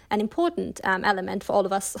and important element for all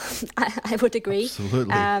of us. I would agree.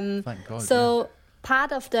 Absolutely. Thank God. So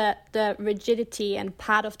part of the rigidity and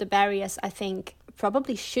part of the barriers, I think,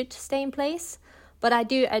 probably should stay in place. But I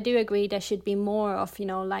do agree there should be more of,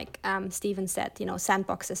 like Stephen said,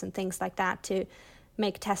 sandboxes and things like that to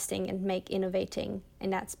make testing and make innovating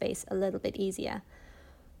in that space a little bit easier.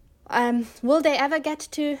 Will they ever get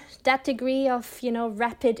to that degree of,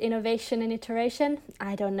 rapid innovation and iteration?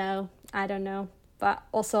 I don't know. But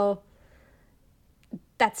also,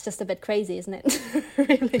 that's just a bit crazy, isn't it?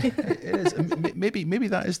 Really. It is. Maybe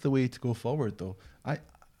that is the way to go forward, though.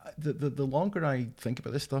 The longer I think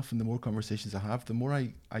about this stuff and the more conversations I have, the more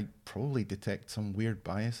I probably detect some weird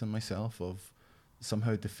bias in myself of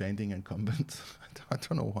somehow defending incumbents. I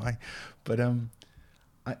don't know why, but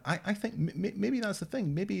I think maybe that's the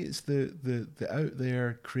thing. Maybe it's the out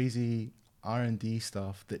there crazy R&D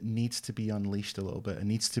stuff that needs to be unleashed a little bit. It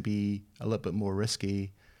needs to be a little bit more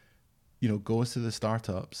risky. Goes to the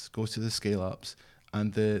startups, goes to the scale ups,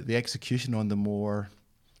 and the execution on the more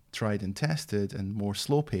tried and tested and more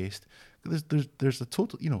slow paced. There's a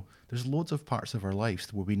total, there's loads of parts of our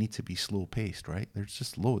lives where we need to be slow paced, right? There's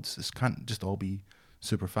just loads. This can't just all be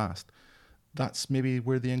super fast. That's maybe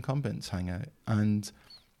where the incumbents hang out. And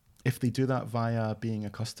if they do that via being a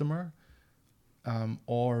customer,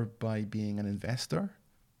 or by being an investor,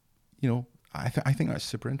 I think that's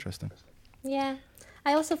super interesting. Yeah.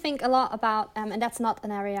 I also think a lot about, and that's not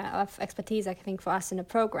an area of expertise, I think, for us in the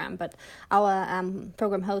program, but our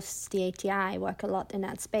program hosts, the ATI, work a lot in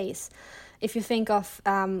that space. If you think of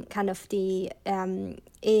kind of the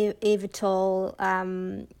eVTOL,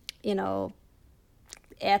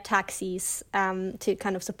 air taxis to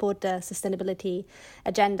kind of support the sustainability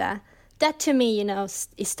agenda, that to me,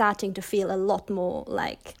 is starting to feel a lot more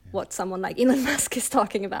like what someone like Elon Musk is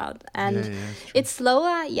talking about. And it's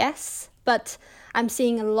slower, yes, but I'm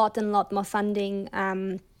seeing a lot more funding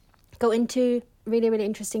go into really, really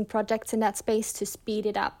interesting projects in that space to speed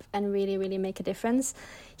it up and really, really make a difference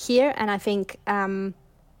here. And I think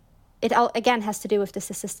it all, again, has to do with the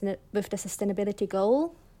sustainability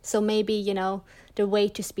goal. So maybe, the way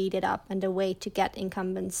to speed it up and the way to get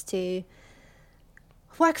incumbents to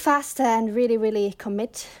work faster and really, really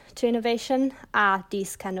commit to innovation are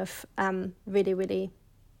these kind of really, really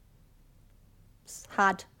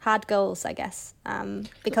hard goals, I guess,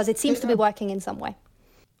 because it seems to be working in some way.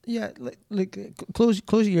 Yeah, close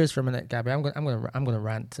your ears for a minute, Gabby. I'm gonna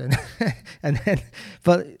rant and then,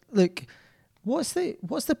 but look, what's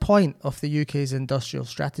the point of the UK's industrial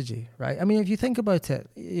strategy, right? I mean, if you think about it,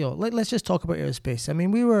 let's just talk about aerospace. I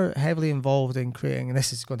mean, we were heavily involved in creating, and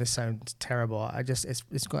this is going to sound terrible. I'm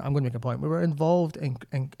going to make a point. We were involved in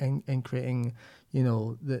creating,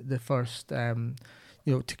 the first.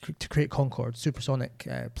 To create Concorde supersonic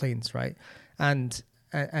planes, right? And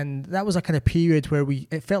that was a kind of period where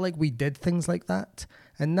it felt like we did things like that.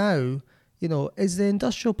 And now, is the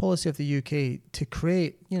industrial policy of the UK to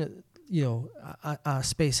create, a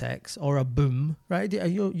SpaceX or a Boom, right?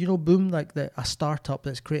 Boom, like a startup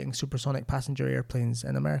that's creating supersonic passenger airplanes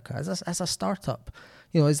in America, as a startup.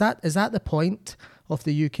 Is that the point of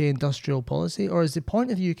the UK industrial policy, or is the point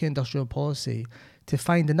of the UK industrial policy to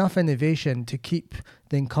find enough innovation to keep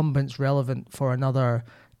the incumbents relevant for another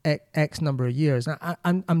X number of years?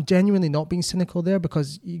 I'm genuinely not being cynical there,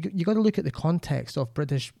 because you got to look at the context of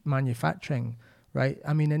British manufacturing, right?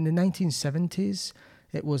 I mean, in the 1970s,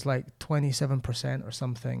 it was like 27% or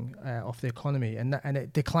something of the economy, and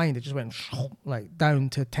it declined. It just went like down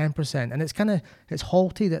to 10%, and it's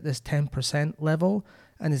halted at this 10% level.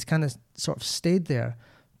 and has kind of sort of stayed there.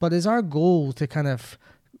 But is our goal to kind of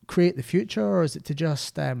create the future, or is it to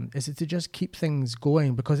just keep things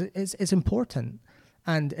going? Because it's important.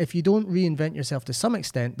 And if you don't reinvent yourself to some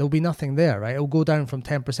extent, there'll be nothing there, right? It'll go down from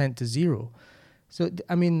 10% to 0. So,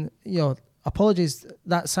 I mean, apologies,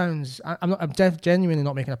 that sounds, I'm genuinely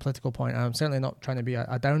not making a political point. I'm certainly not trying to be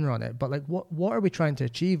a downer on it, but like, what are we trying to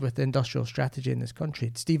achieve with the industrial strategy in this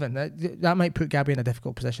country? Stephen, that might put Gabby in a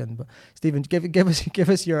difficult position, but Stephen, give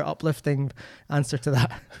us your uplifting answer to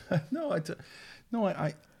that.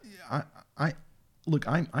 Look,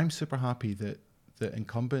 I'm super happy that the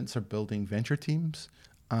incumbents are building venture teams,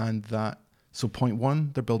 and so point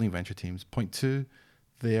one, they're building venture teams. Point two,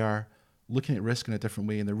 they are looking at risk in a different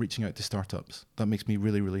way, and they're reaching out to startups. That makes me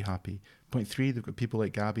really, really happy. Point three, they've got people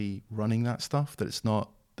like Gabby running that stuff, that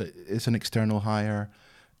it's an external hire.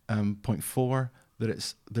 Point four, that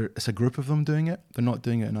it's a group of them doing it. They're not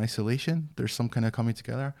doing it in isolation. There's some kind of coming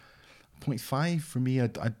together. Point five, for me,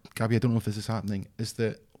 Gabby, I don't know if this is happening, is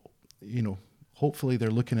that, hopefully they're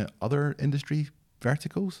looking at other industry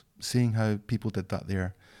verticals, seeing how people did that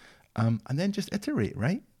there, and then just iterate,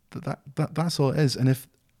 right? That's all it is. And if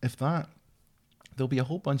that, there'll be a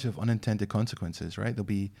whole bunch of unintended consequences, right? There'll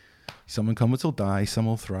be some incumbents will die, some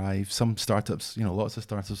will thrive, some startups, lots of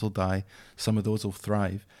startups will die, some of those will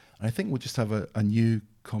thrive. And I think we'll just have a new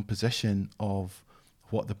composition of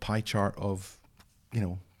what the pie chart of,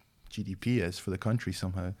 GDP is for the country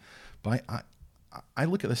somehow. But I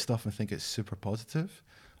look at this stuff and think it's super positive,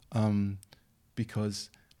 because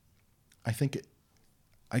I think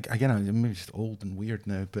I'm maybe just old and weird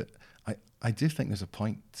now, but I do think there's a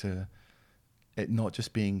point to it not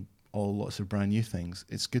just being all lots of brand new things.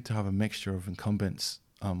 It's good to have a mixture of incumbents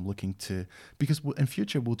looking to, because in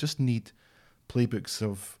future we'll just need playbooks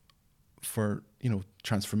for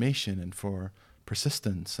transformation and for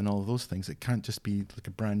persistence and all of those things. It can't just be like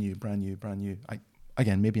a brand new.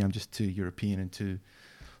 Again, maybe I'm just too European and too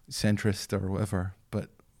centrist or whatever, but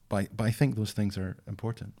I think those things are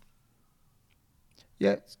important.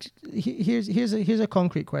 Yeah, here's a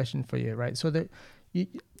concrete question for you, right? So that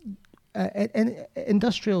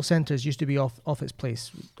industrial centres used to be off its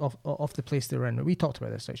place, off the place they were in. We talked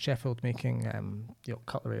about this, like Sheffield making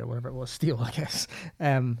cutlery or whatever it was, steel, I guess.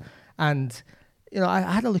 And I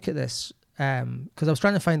had a look at this because I was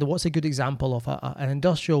trying to find what's a good example of an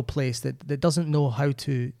industrial place that doesn't know how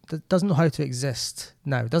to exist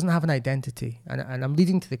now, doesn't have an identity. And I'm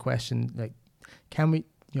leading to the question, like, can we,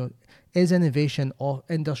 is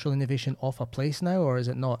industrial innovation off a place now, or is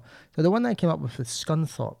it not? So the one that I came up with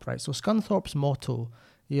Scunthorpe, right? So Scunthorpe's motto,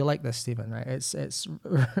 you like this, Stephen, right? It's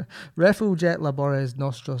Refulget labores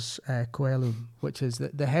nostros coelum, which is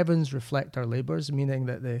that the heavens reflect our labours, meaning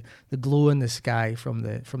that the glow in the sky from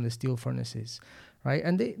the steel furnaces, right?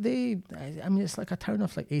 And it's like a town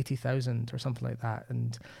of like 80,000 or something like that.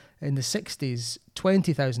 And in the 60s,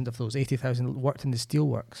 20,000 of those 80,000 worked in the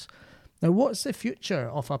steelworks. Now, what's the future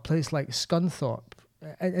of a place like Scunthorpe?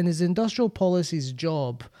 And is industrial policy's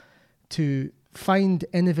job to find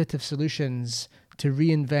innovative solutions to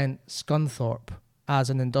reinvent Scunthorpe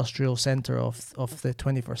as an industrial centre of the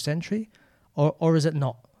 21st century? Or is it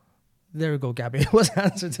not? There we go, Gabby. What's the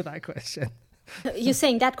answer to that question? You're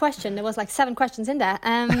saying that question. There was like 7 questions in there.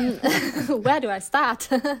 Where do I start?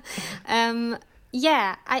 I'm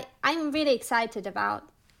really excited about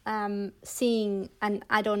seeing, and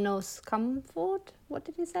I don't know, Scunthorpe. What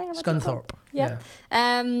did you say? Scunthorpe. Yeah.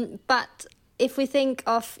 But if we think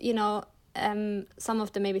of some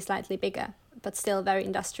of the maybe slightly bigger but still very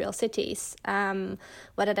industrial cities,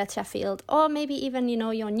 whether that's Sheffield or maybe even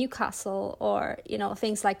your Newcastle or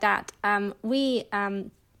things like that. We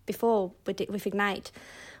before with Ignite,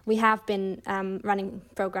 we have been running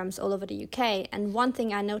programs all over the UK. And one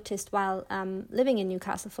thing I noticed while living in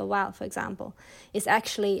Newcastle for a while, for example, is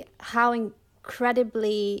actually how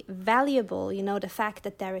incredibly valuable, the fact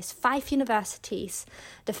that there is 5 universities,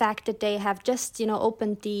 the fact that they have just,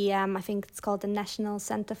 opened the, I think it's called the National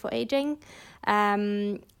Centre for Aging,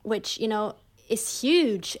 which, is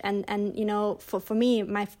huge. And for me,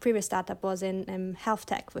 my previous startup was in health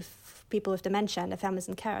tech with people with dementia and their families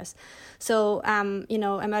and carers. So,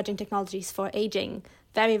 emerging technologies for aging,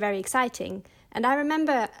 very, very exciting. And I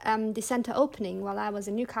remember the centre opening while I was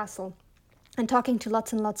in Newcastle and talking to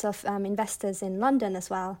lots and lots of investors in London as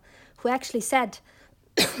well, who actually said,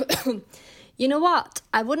 you know what,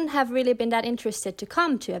 I wouldn't have really been that interested to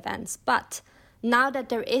come to events, but now that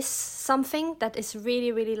there is something that is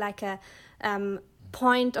really, really like a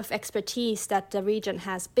point of expertise that the region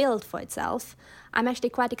has built for itself, I'm actually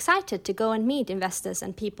quite excited to go and meet investors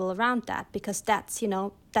and people around that, because that's,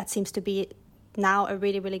 that seems to be now a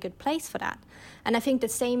really, really good place for that. And I think the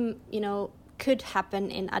same, could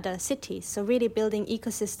happen in other cities. So really building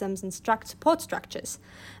ecosystems and support structures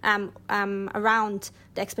around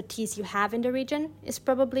the expertise you have in the region is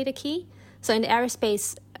probably the key. So in the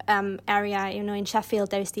aerospace area, in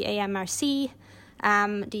Sheffield, there is the AMRC,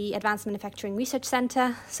 the Advanced Manufacturing Research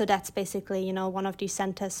Centre. So that's basically, one of these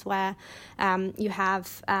centres where you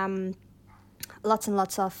have lots and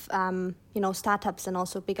lots of, startups and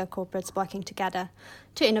also bigger corporates working together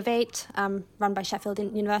to innovate, run by Sheffield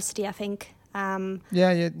University, I think. No,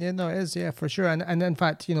 it is, for sure. And in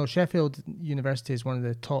fact, Sheffield University is one of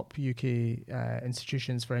the top UK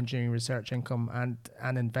institutions for engineering research income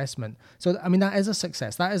and investment. So, I mean, that is a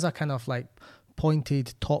success. That is a kind of like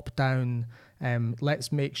pointed top-down,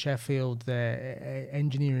 let's make Sheffield the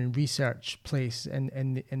engineering research place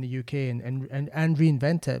in the UK and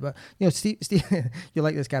reinvent it. But Steve, you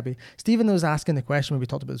like this, Gabby. Stephen was asking the question when we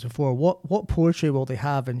talked about this before. What poetry will they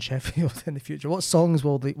have in Sheffield in the future? What songs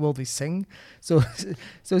will they sing? So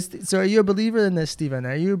are you a believer in this, Stephen?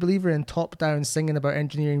 Are you a believer in top-down singing about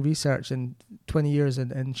engineering research in 20 years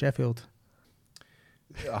in Sheffield?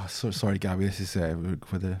 Oh, so sorry, Gabby. This is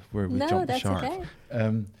where we jumped the shark.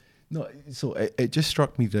 Okay. No, so it just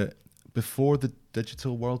struck me that before the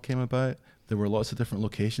digital world came about, there were lots of different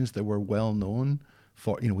locations that were well known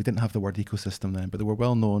for, we didn't have the word ecosystem then, but they were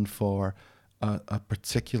well known for a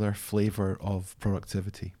particular flavor of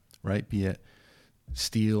productivity, right? Be it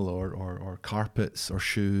steel or carpets or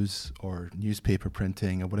shoes or newspaper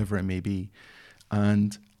printing or whatever it may be.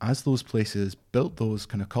 And as those places built those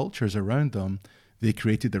kind of cultures around them, they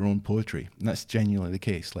created their own poetry. And that's genuinely the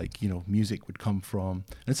case. Like, music would come from,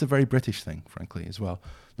 and it's a very British thing, frankly, as well.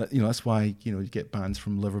 That's why, you get bands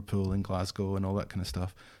from Liverpool and Glasgow and all that kind of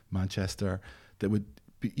stuff, Manchester, that would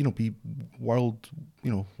be world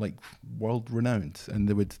renowned. And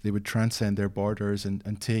they would transcend their borders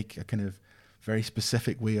and take a kind of very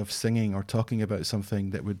specific way of singing or talking about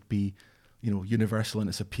something that would be, universal in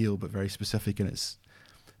its appeal, but very specific in its,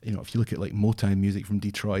 if you look at like Motown music from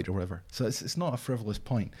Detroit or whatever. So it's not a frivolous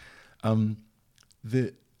point. I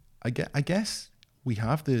guess we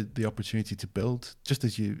have the opportunity to build, just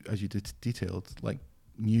as you detailed, like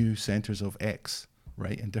new centers of X,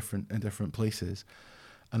 right, in different places.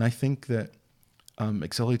 And I think that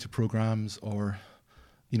accelerator programs, or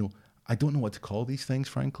I don't know what to call these things,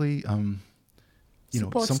 frankly.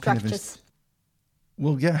 Support some structures.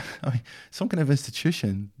 Some kind of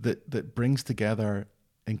institution that brings together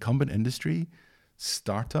incumbent industry,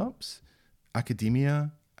 startups,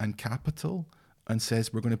 academia, and capital, and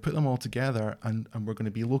says we're going to put them all together and we're going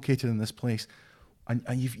to be located in this place. And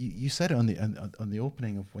you said it on the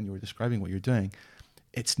opening of when you were describing what you're doing.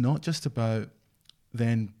 It's not just about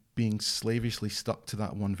then being slavishly stuck to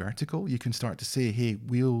that one vertical. You can start to say, hey,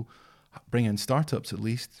 we'll bring in startups, at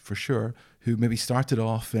least for sure, who maybe started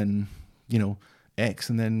off in X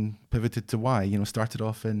and then pivoted to Y, started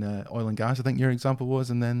off in oil and gas, I think your example was,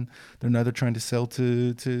 and then they're trying to sell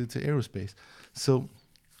to aerospace. So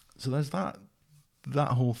there's that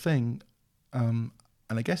whole thing. And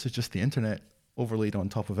I guess it's just the internet overlaid on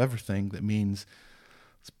top of everything that means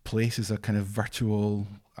place is a kind of virtual,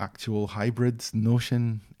 actual hybrid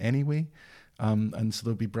notion anyway. And so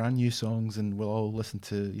there'll be brand new songs and we'll all listen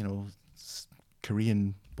to,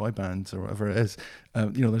 Korean boy bands or whatever it is.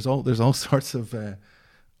 There's all sorts of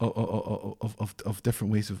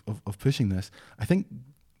different ways of pushing this. I think,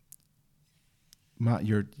 Matt,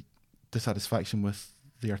 your dissatisfaction with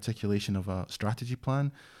the articulation of a strategy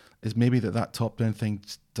plan is maybe that top-down thing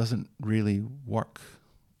doesn't really work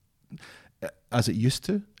as it used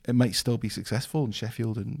to. It might still be successful in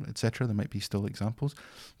Sheffield and etc. There might be still examples,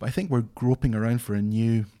 but I think we're groping around for a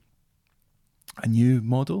new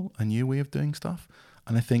model, a new way of doing stuff.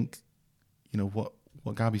 And I think, what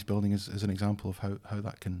Gabby's building is an example of how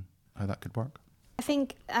that could work. I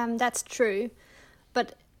think that's true,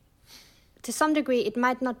 but to some degree, it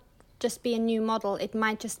might not just be a new model. It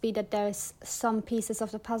might just be that there's some pieces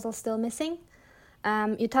of the puzzle still missing.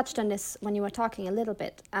 You touched on this when you were talking a little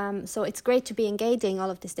bit. So it's great to be engaging all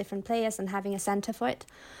of these different players and having a center for it.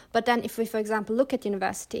 But then if we, for example, look at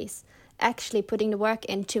universities, actually putting the work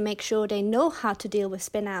in to make sure they know how to deal with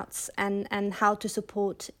spin-outs and how to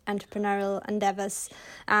support entrepreneurial endeavors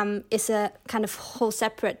is a kind of whole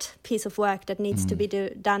separate piece of work that needs to be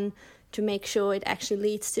done to make sure it actually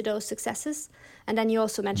leads to those successes. And then you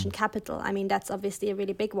also mentioned capital. I mean, that's obviously a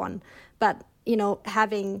really big one. But,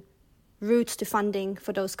 having routes to funding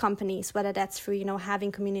for those companies, whether that's through,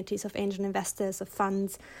 having communities of angel investors, of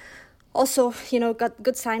funds. Also, got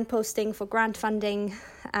good signposting for grant funding,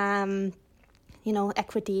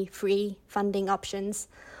 equity-free funding options.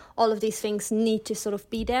 all of these things need to sort of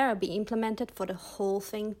be there or be implemented for the whole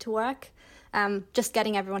thing to work. Just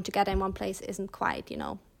getting everyone together in one place isn't quite,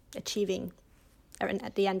 achieving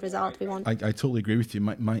at the end result we want. I totally agree with you.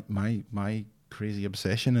 My crazy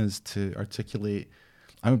obsession is to articulate.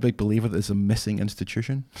 I'm a big believer that there's a missing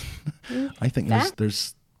institution. I think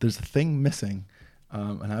there's a thing missing,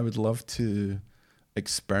 and I would love to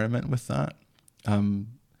experiment with that.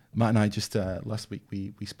 Matt and I just last week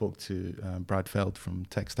we spoke to Brad Feld from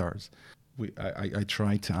Techstars. I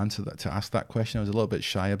tried to ask that question. I was a little bit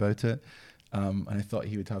shy about it, and I thought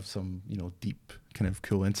he would have some deep kind of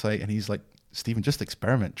cool insight. And he's like, Stephen, just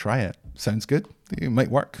experiment, try it. Sounds good. It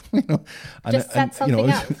might work. Just set something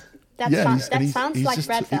up. That sounds like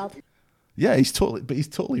Brad Feld. Yeah, he's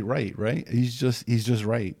totally right. He's just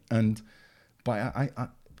right. And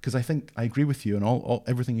because I think I agree with you and all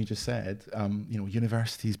everything you just said.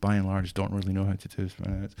 Universities by and large don't really know how to do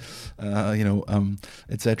it,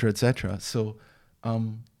 et cetera. So,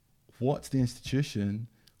 what's the institution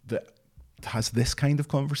that has this kind of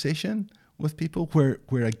conversation with people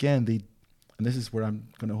where again and this is where I'm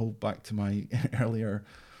going to hold back to my earlier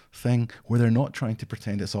thing, where they're not trying to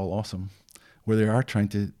pretend it's all awesome, where they are trying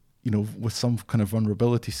to, with some kind of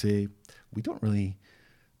vulnerability say, we don't really,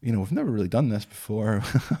 we've never really done this before.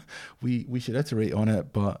 we should iterate on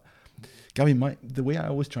it. But Gabby, the way I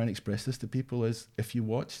always try and express this to people is, if you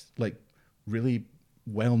watch like really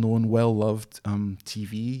well-known, well-loved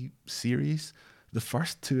TV series, the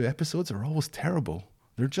first 2 episodes are always terrible.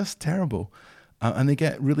 They're just terrible. And they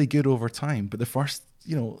get really good over time. But the first,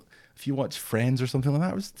 if you watch Friends or something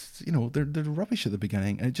like that, they're rubbish at the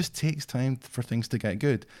beginning. And it just takes time for things to get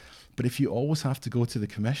good. But if you always have to go to the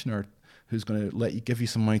commissioner who's going to give you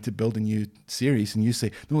some money to build a new series, and you say,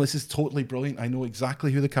 no, this is totally brilliant. I know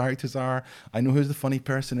exactly who the characters are. I know who the funny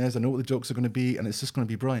person is. I know what the jokes are going to be. And it's just going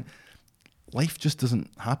to be brilliant. Life just doesn't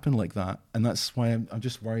happen like that. And that's why I'm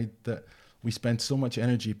just worried that we spend so much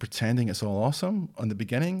energy pretending it's all awesome on the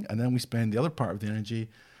beginning, and then we spend the other part of the energy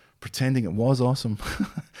pretending it was awesome.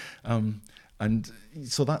 And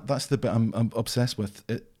so that's the bit I'm obsessed with.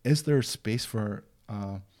 Is there space for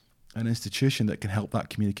an institution that can help that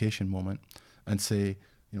communication moment and say,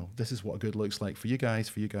 this is what good looks like for you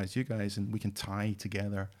guys, and we can tie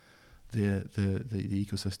together the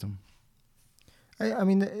ecosystem? I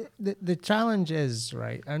mean, the challenge is,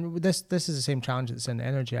 right, and this is the same challenge that's in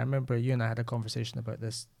energy. I remember you and I had a conversation about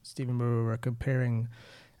this, Stephen, where we were comparing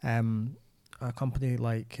a company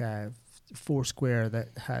like Foursquare that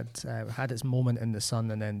had its moment in the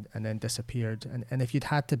sun and then disappeared. And if you'd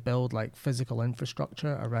had to build like physical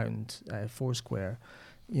infrastructure around Foursquare,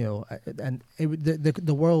 and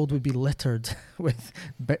the world would be littered with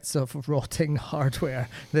bits of rotting hardware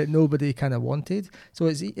that nobody kind of wanted. So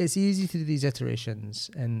it's easy to do these iterations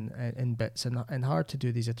in bits and hard to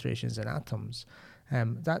do these iterations in atoms.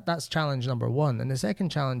 That's challenge number one. And the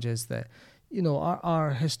second challenge is that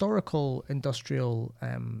our historical industrial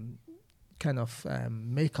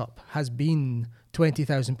makeup has been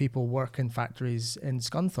 20,000 people work in factories in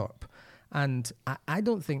Scunthorpe. And I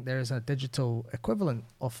don't think there is a digital equivalent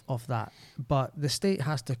of that, but the state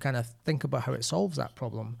has to kind of think about how it solves that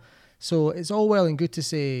problem. So it's all well and good to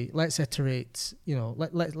say, let's iterate,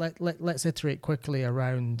 let's iterate quickly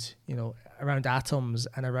around atoms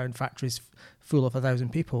and around factories full of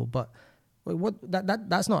 1,000 people. But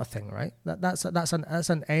that's not a thing, right? That's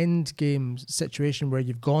an end game situation where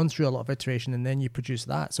you've gone through a lot of iteration and then you produce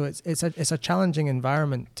that. So it's a challenging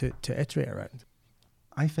environment to iterate around.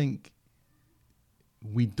 I think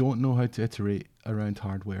we don't know how to iterate around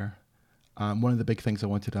hardware. One of the big things I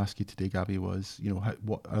wanted to ask you today, Gabby, was,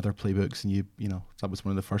 what other playbooks? And that was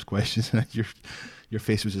one of the first questions. Your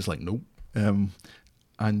face was just like, nope. And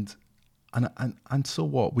so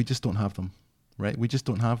what? We just don't have them, right? We just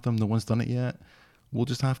don't have them. No one's done it yet. We'll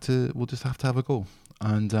just have to have a go.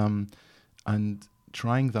 And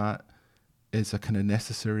trying that is a kind of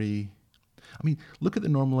necessary. I mean, look at the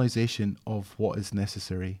normalization of what is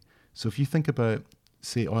necessary. So if you think about,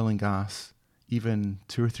 say, oil and gas, even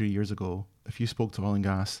 2 or 3 years ago, if you spoke to oil and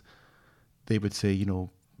gas, they would say,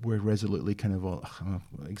 we're resolutely kind of, I'm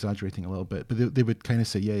exaggerating a little bit, but they would kind of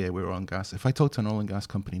say, yeah, we're oil and gas. If I talk to an oil and gas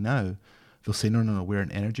company now, they'll say, no, we're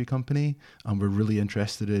an energy company and we're really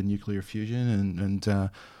interested in nuclear fusion and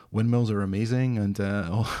windmills are amazing. And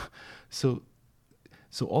so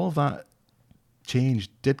all of that change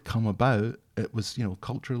did come about. It was,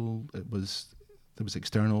 cultural, there was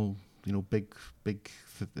external, big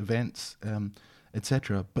events,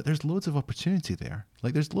 etc. But there's loads of opportunity there.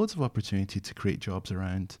 Like there's loads of opportunity to create jobs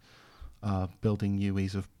around building new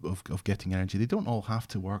ways of getting energy. They don't all have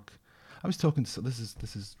to work. I was talking to, this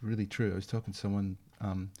is really true. I was talking to someone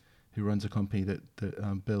who runs a company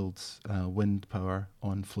that builds wind power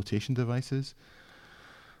on flotation devices,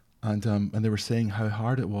 and they were saying how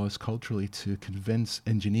hard it was culturally to convince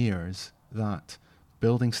engineers that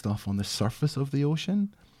building stuff on the surface of the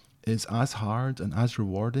ocean is as hard and as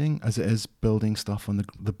rewarding as it is building stuff on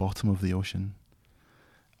the bottom of the ocean.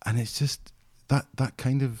 And it's just that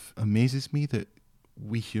kind of amazes me that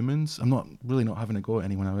we humans, I'm not having a go at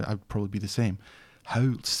anyone, I'd probably be the same,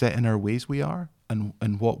 how set in our ways we are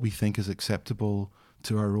and what we think is acceptable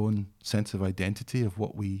to our own sense of identity of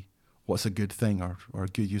what's a good thing or a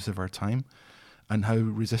good use of our time, and how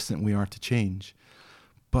resistant we are to change.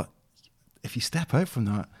 But if you step out from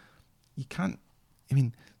that, you can't, I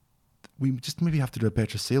mean, we just maybe have to do a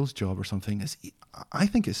better sales job or something. I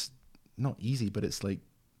think it's not easy, but it's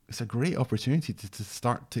a great opportunity to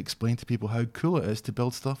start to explain to people how cool it is to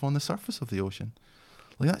build stuff on the surface of the ocean.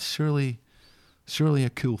 Like, that's surely a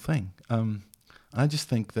cool thing. I just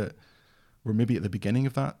think that we're maybe at the beginning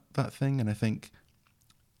of that thing, and I think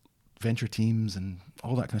venture teams and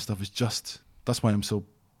all that kind of stuff that's why I'm so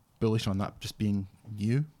bullish on that just being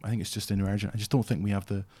new. I think it's just emergent. I just don't think we have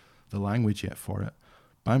the language yet for it.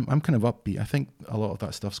 But I'm kind of upbeat. I think a lot of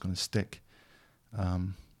that stuff's going to stick,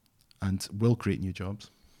 and will create new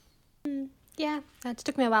jobs. Yeah, it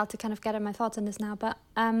took me a while to kind of gather my thoughts on this now, but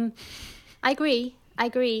I agree,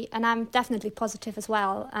 and I'm definitely positive as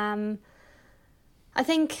well. I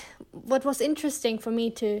think what was interesting for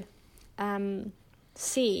me to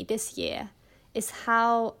see this year is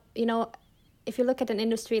how, if you look at an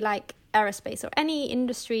industry like aerospace or any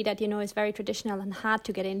industry that, is very traditional and hard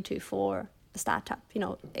to get into for a startup,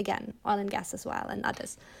 again, oil and gas as well and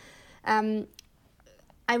others. I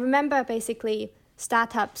remember basically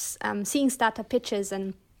startups, seeing startup pitches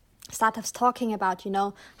and startups talking about,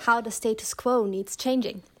 how the status quo needs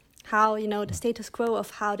changing, how, the status quo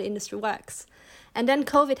of how the industry works. And then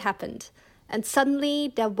COVID happened, and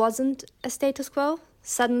suddenly there wasn't a status quo.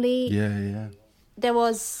 Suddenly there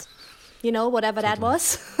was, whatever that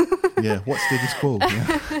was. Yeah, what status quo?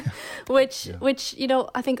 Yeah. Which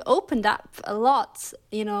I think opened up a lot,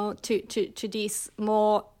 to these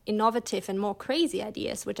more innovative and more crazy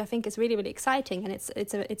ideas, which I think is really, really exciting, and it's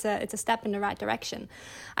a step in the right direction.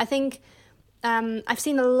 I think I've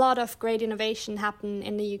seen a lot of great innovation happen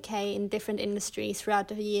in the UK in different industries throughout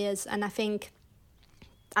the years, and I think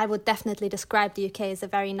I would definitely describe the UK as a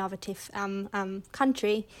very innovative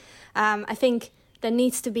country. I think there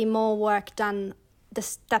needs to be more work done the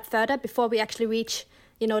step further before we actually reach,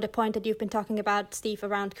 the point that you've been talking about, Steve,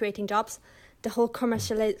 around creating jobs, the whole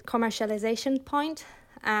commercialization point.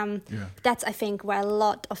 That's, I think, where a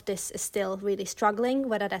lot of this is still really struggling,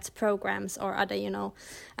 whether that's programs or other,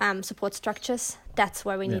 support structures. That's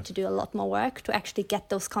where we need to do a lot more work to actually get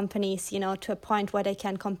those companies, to a point where they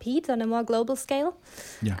can compete on a more global scale.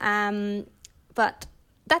 Yeah. But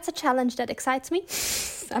that's a challenge that excites me.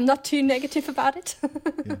 I'm not too negative about it.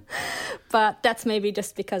 But that's maybe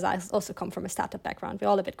just because I also come from a startup background. We're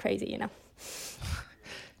all a bit crazy,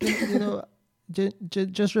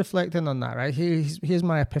 Just reflecting on that, right? Here's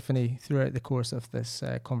my epiphany throughout the course of this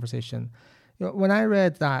conversation. When I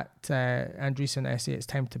read that Andreessen essay, "It's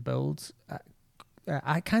Time to Build,"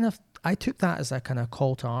 I took that as a kind of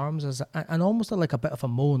call to arms, and almost like a bit of a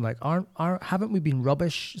moan. Like, haven't we been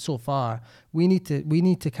rubbish so far? We need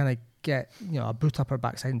to kind of get a boot up our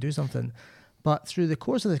backside and do something. But through the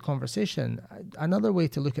course of the conversation, another way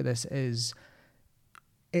to look at this is,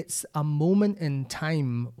 it's a moment in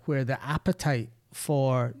time where the appetite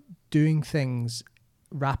for doing things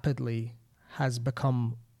rapidly has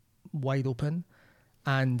become wide open.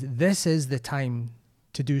 And this is the time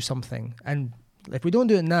to do something. And if we don't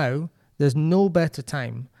do it now, there's no better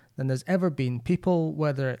time than there's ever been. People,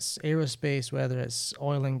 whether it's aerospace, whether it's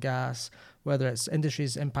oil and gas, whether it's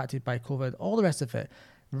industries impacted by COVID, all the rest of it,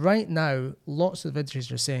 right now, lots of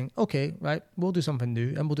industries are saying, okay, right, we'll do something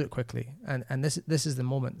new and we'll do it quickly. And this is the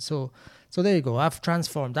moment. So there you go. I've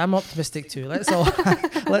transformed. I'm optimistic too. Let's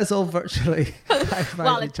all virtually.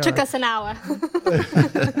 Well, it took us an hour.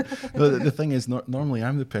 The thing is, normally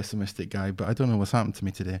I'm the pessimistic guy, but I don't know what's happened to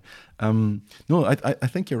me today. No, I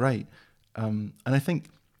think you're right. And I think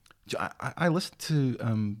I listened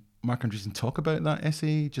to Marc Andreessen talk about that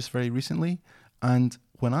essay just very recently. And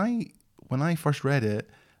when I first read it,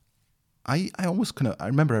 I almost I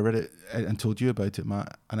remember I read it and told you about it,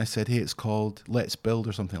 Matt, and I said, hey, it's called Let's Build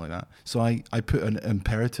or something like that. So I put an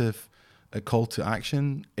imperative, a call to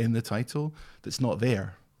action in the title that's not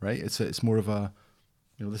there, right? It's more of a,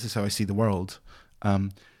 this is how I see the world.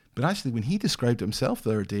 But actually, when he described it himself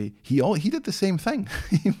the other day, he did the same thing.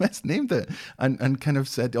 He misnamed it and kind of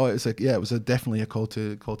said, "Oh, it's like, yeah, it was definitely a call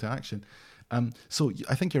to action." So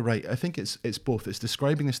I think you're right. I think it's both. It's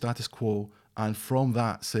describing the status quo, and from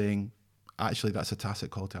that saying, actually, that's a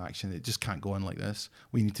tacit call to action. It just can't go on like this.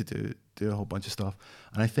 We need to do a whole bunch of stuff.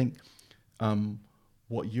 And I think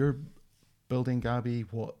what you're building, Gabby,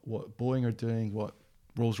 what Boeing are doing, what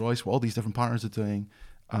Rolls-Royce, what all these different partners are doing,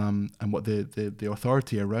 and what the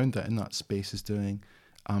authority around it in that space is doing,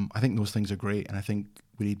 I think those things are great, and I think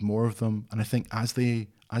we need more of them. And I think as they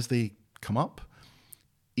come up,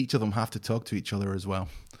 each of them have to talk to each other as well.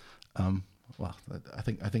 Well, I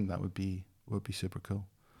think that would be super cool.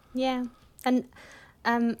 Yeah, and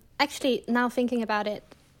actually, now thinking about it,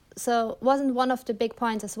 so wasn't one of the big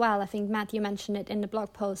points as well, I think, Matt, you mentioned it in the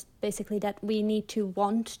blog post, basically that we need to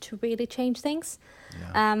want to really change things.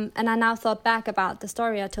 Yeah. And I now thought back about the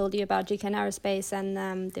story I told you about GKN Aerospace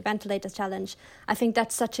and the ventilator challenge. I think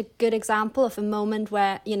that's such a good example of a moment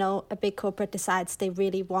where, you know, a big corporate decides they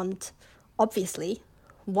really want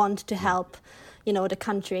to help, you know, the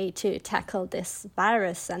country to tackle this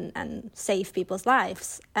virus and save people's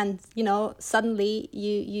lives. And, you know, suddenly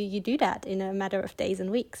you do that in a matter of days and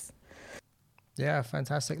weeks. Yeah,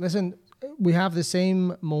 fantastic. Listen, we have the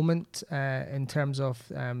same moment in terms of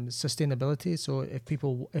sustainability. So if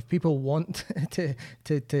people want to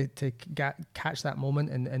catch that moment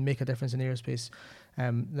and make a difference in aerospace,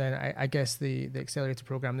 then I guess the accelerator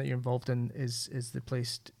program that you're involved in is the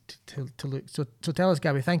place to look. So tell us,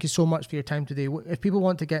 Gabby, thank you so much for your time today. If people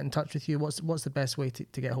want to get in touch with you, what's the best way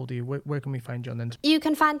to get hold of you? Where can we find you on the internet? You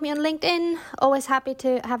can find me on LinkedIn. Always happy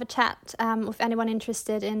to have a chat with anyone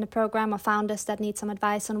interested in the program or founders that need some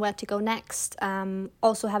advice on where to go next.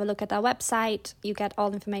 Also have a look at our website. You get all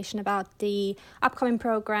the information about the upcoming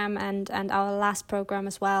program and our last program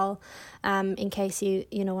as well, in case you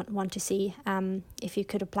want to see if you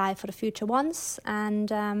could apply for the future ones.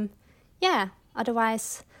 And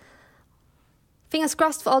otherwise, fingers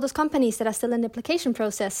crossed for all those companies that are still in the application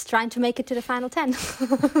process, trying to make it to the final 10.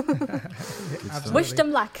 Wish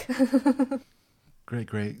them luck.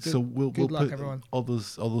 Great. So we'll put everyone. all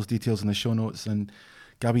those details in the show notes. And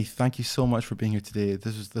Gabby, thank you so much for being here today.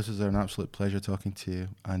 This was an absolute pleasure talking to you,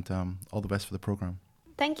 and all the best for the program.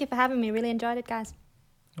 Thank you for having me. Really enjoyed it, guys.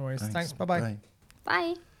 No worries. Thanks. Bye-bye.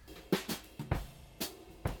 Bye.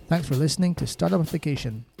 Thanks for listening to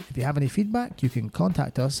Startupification. If you have any feedback, you can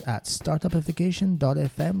contact us at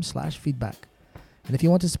startupification.fm/feedback. And if you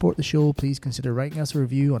want to support the show, please consider writing us a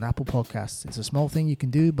review on Apple Podcasts. It's a small thing you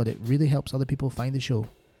can do, but it really helps other people find the show.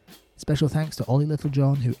 Special thanks to Ollie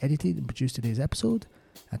Littlejohn, who edited and produced today's episode,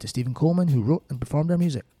 and to Stephen Coleman, who wrote and performed our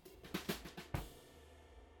music.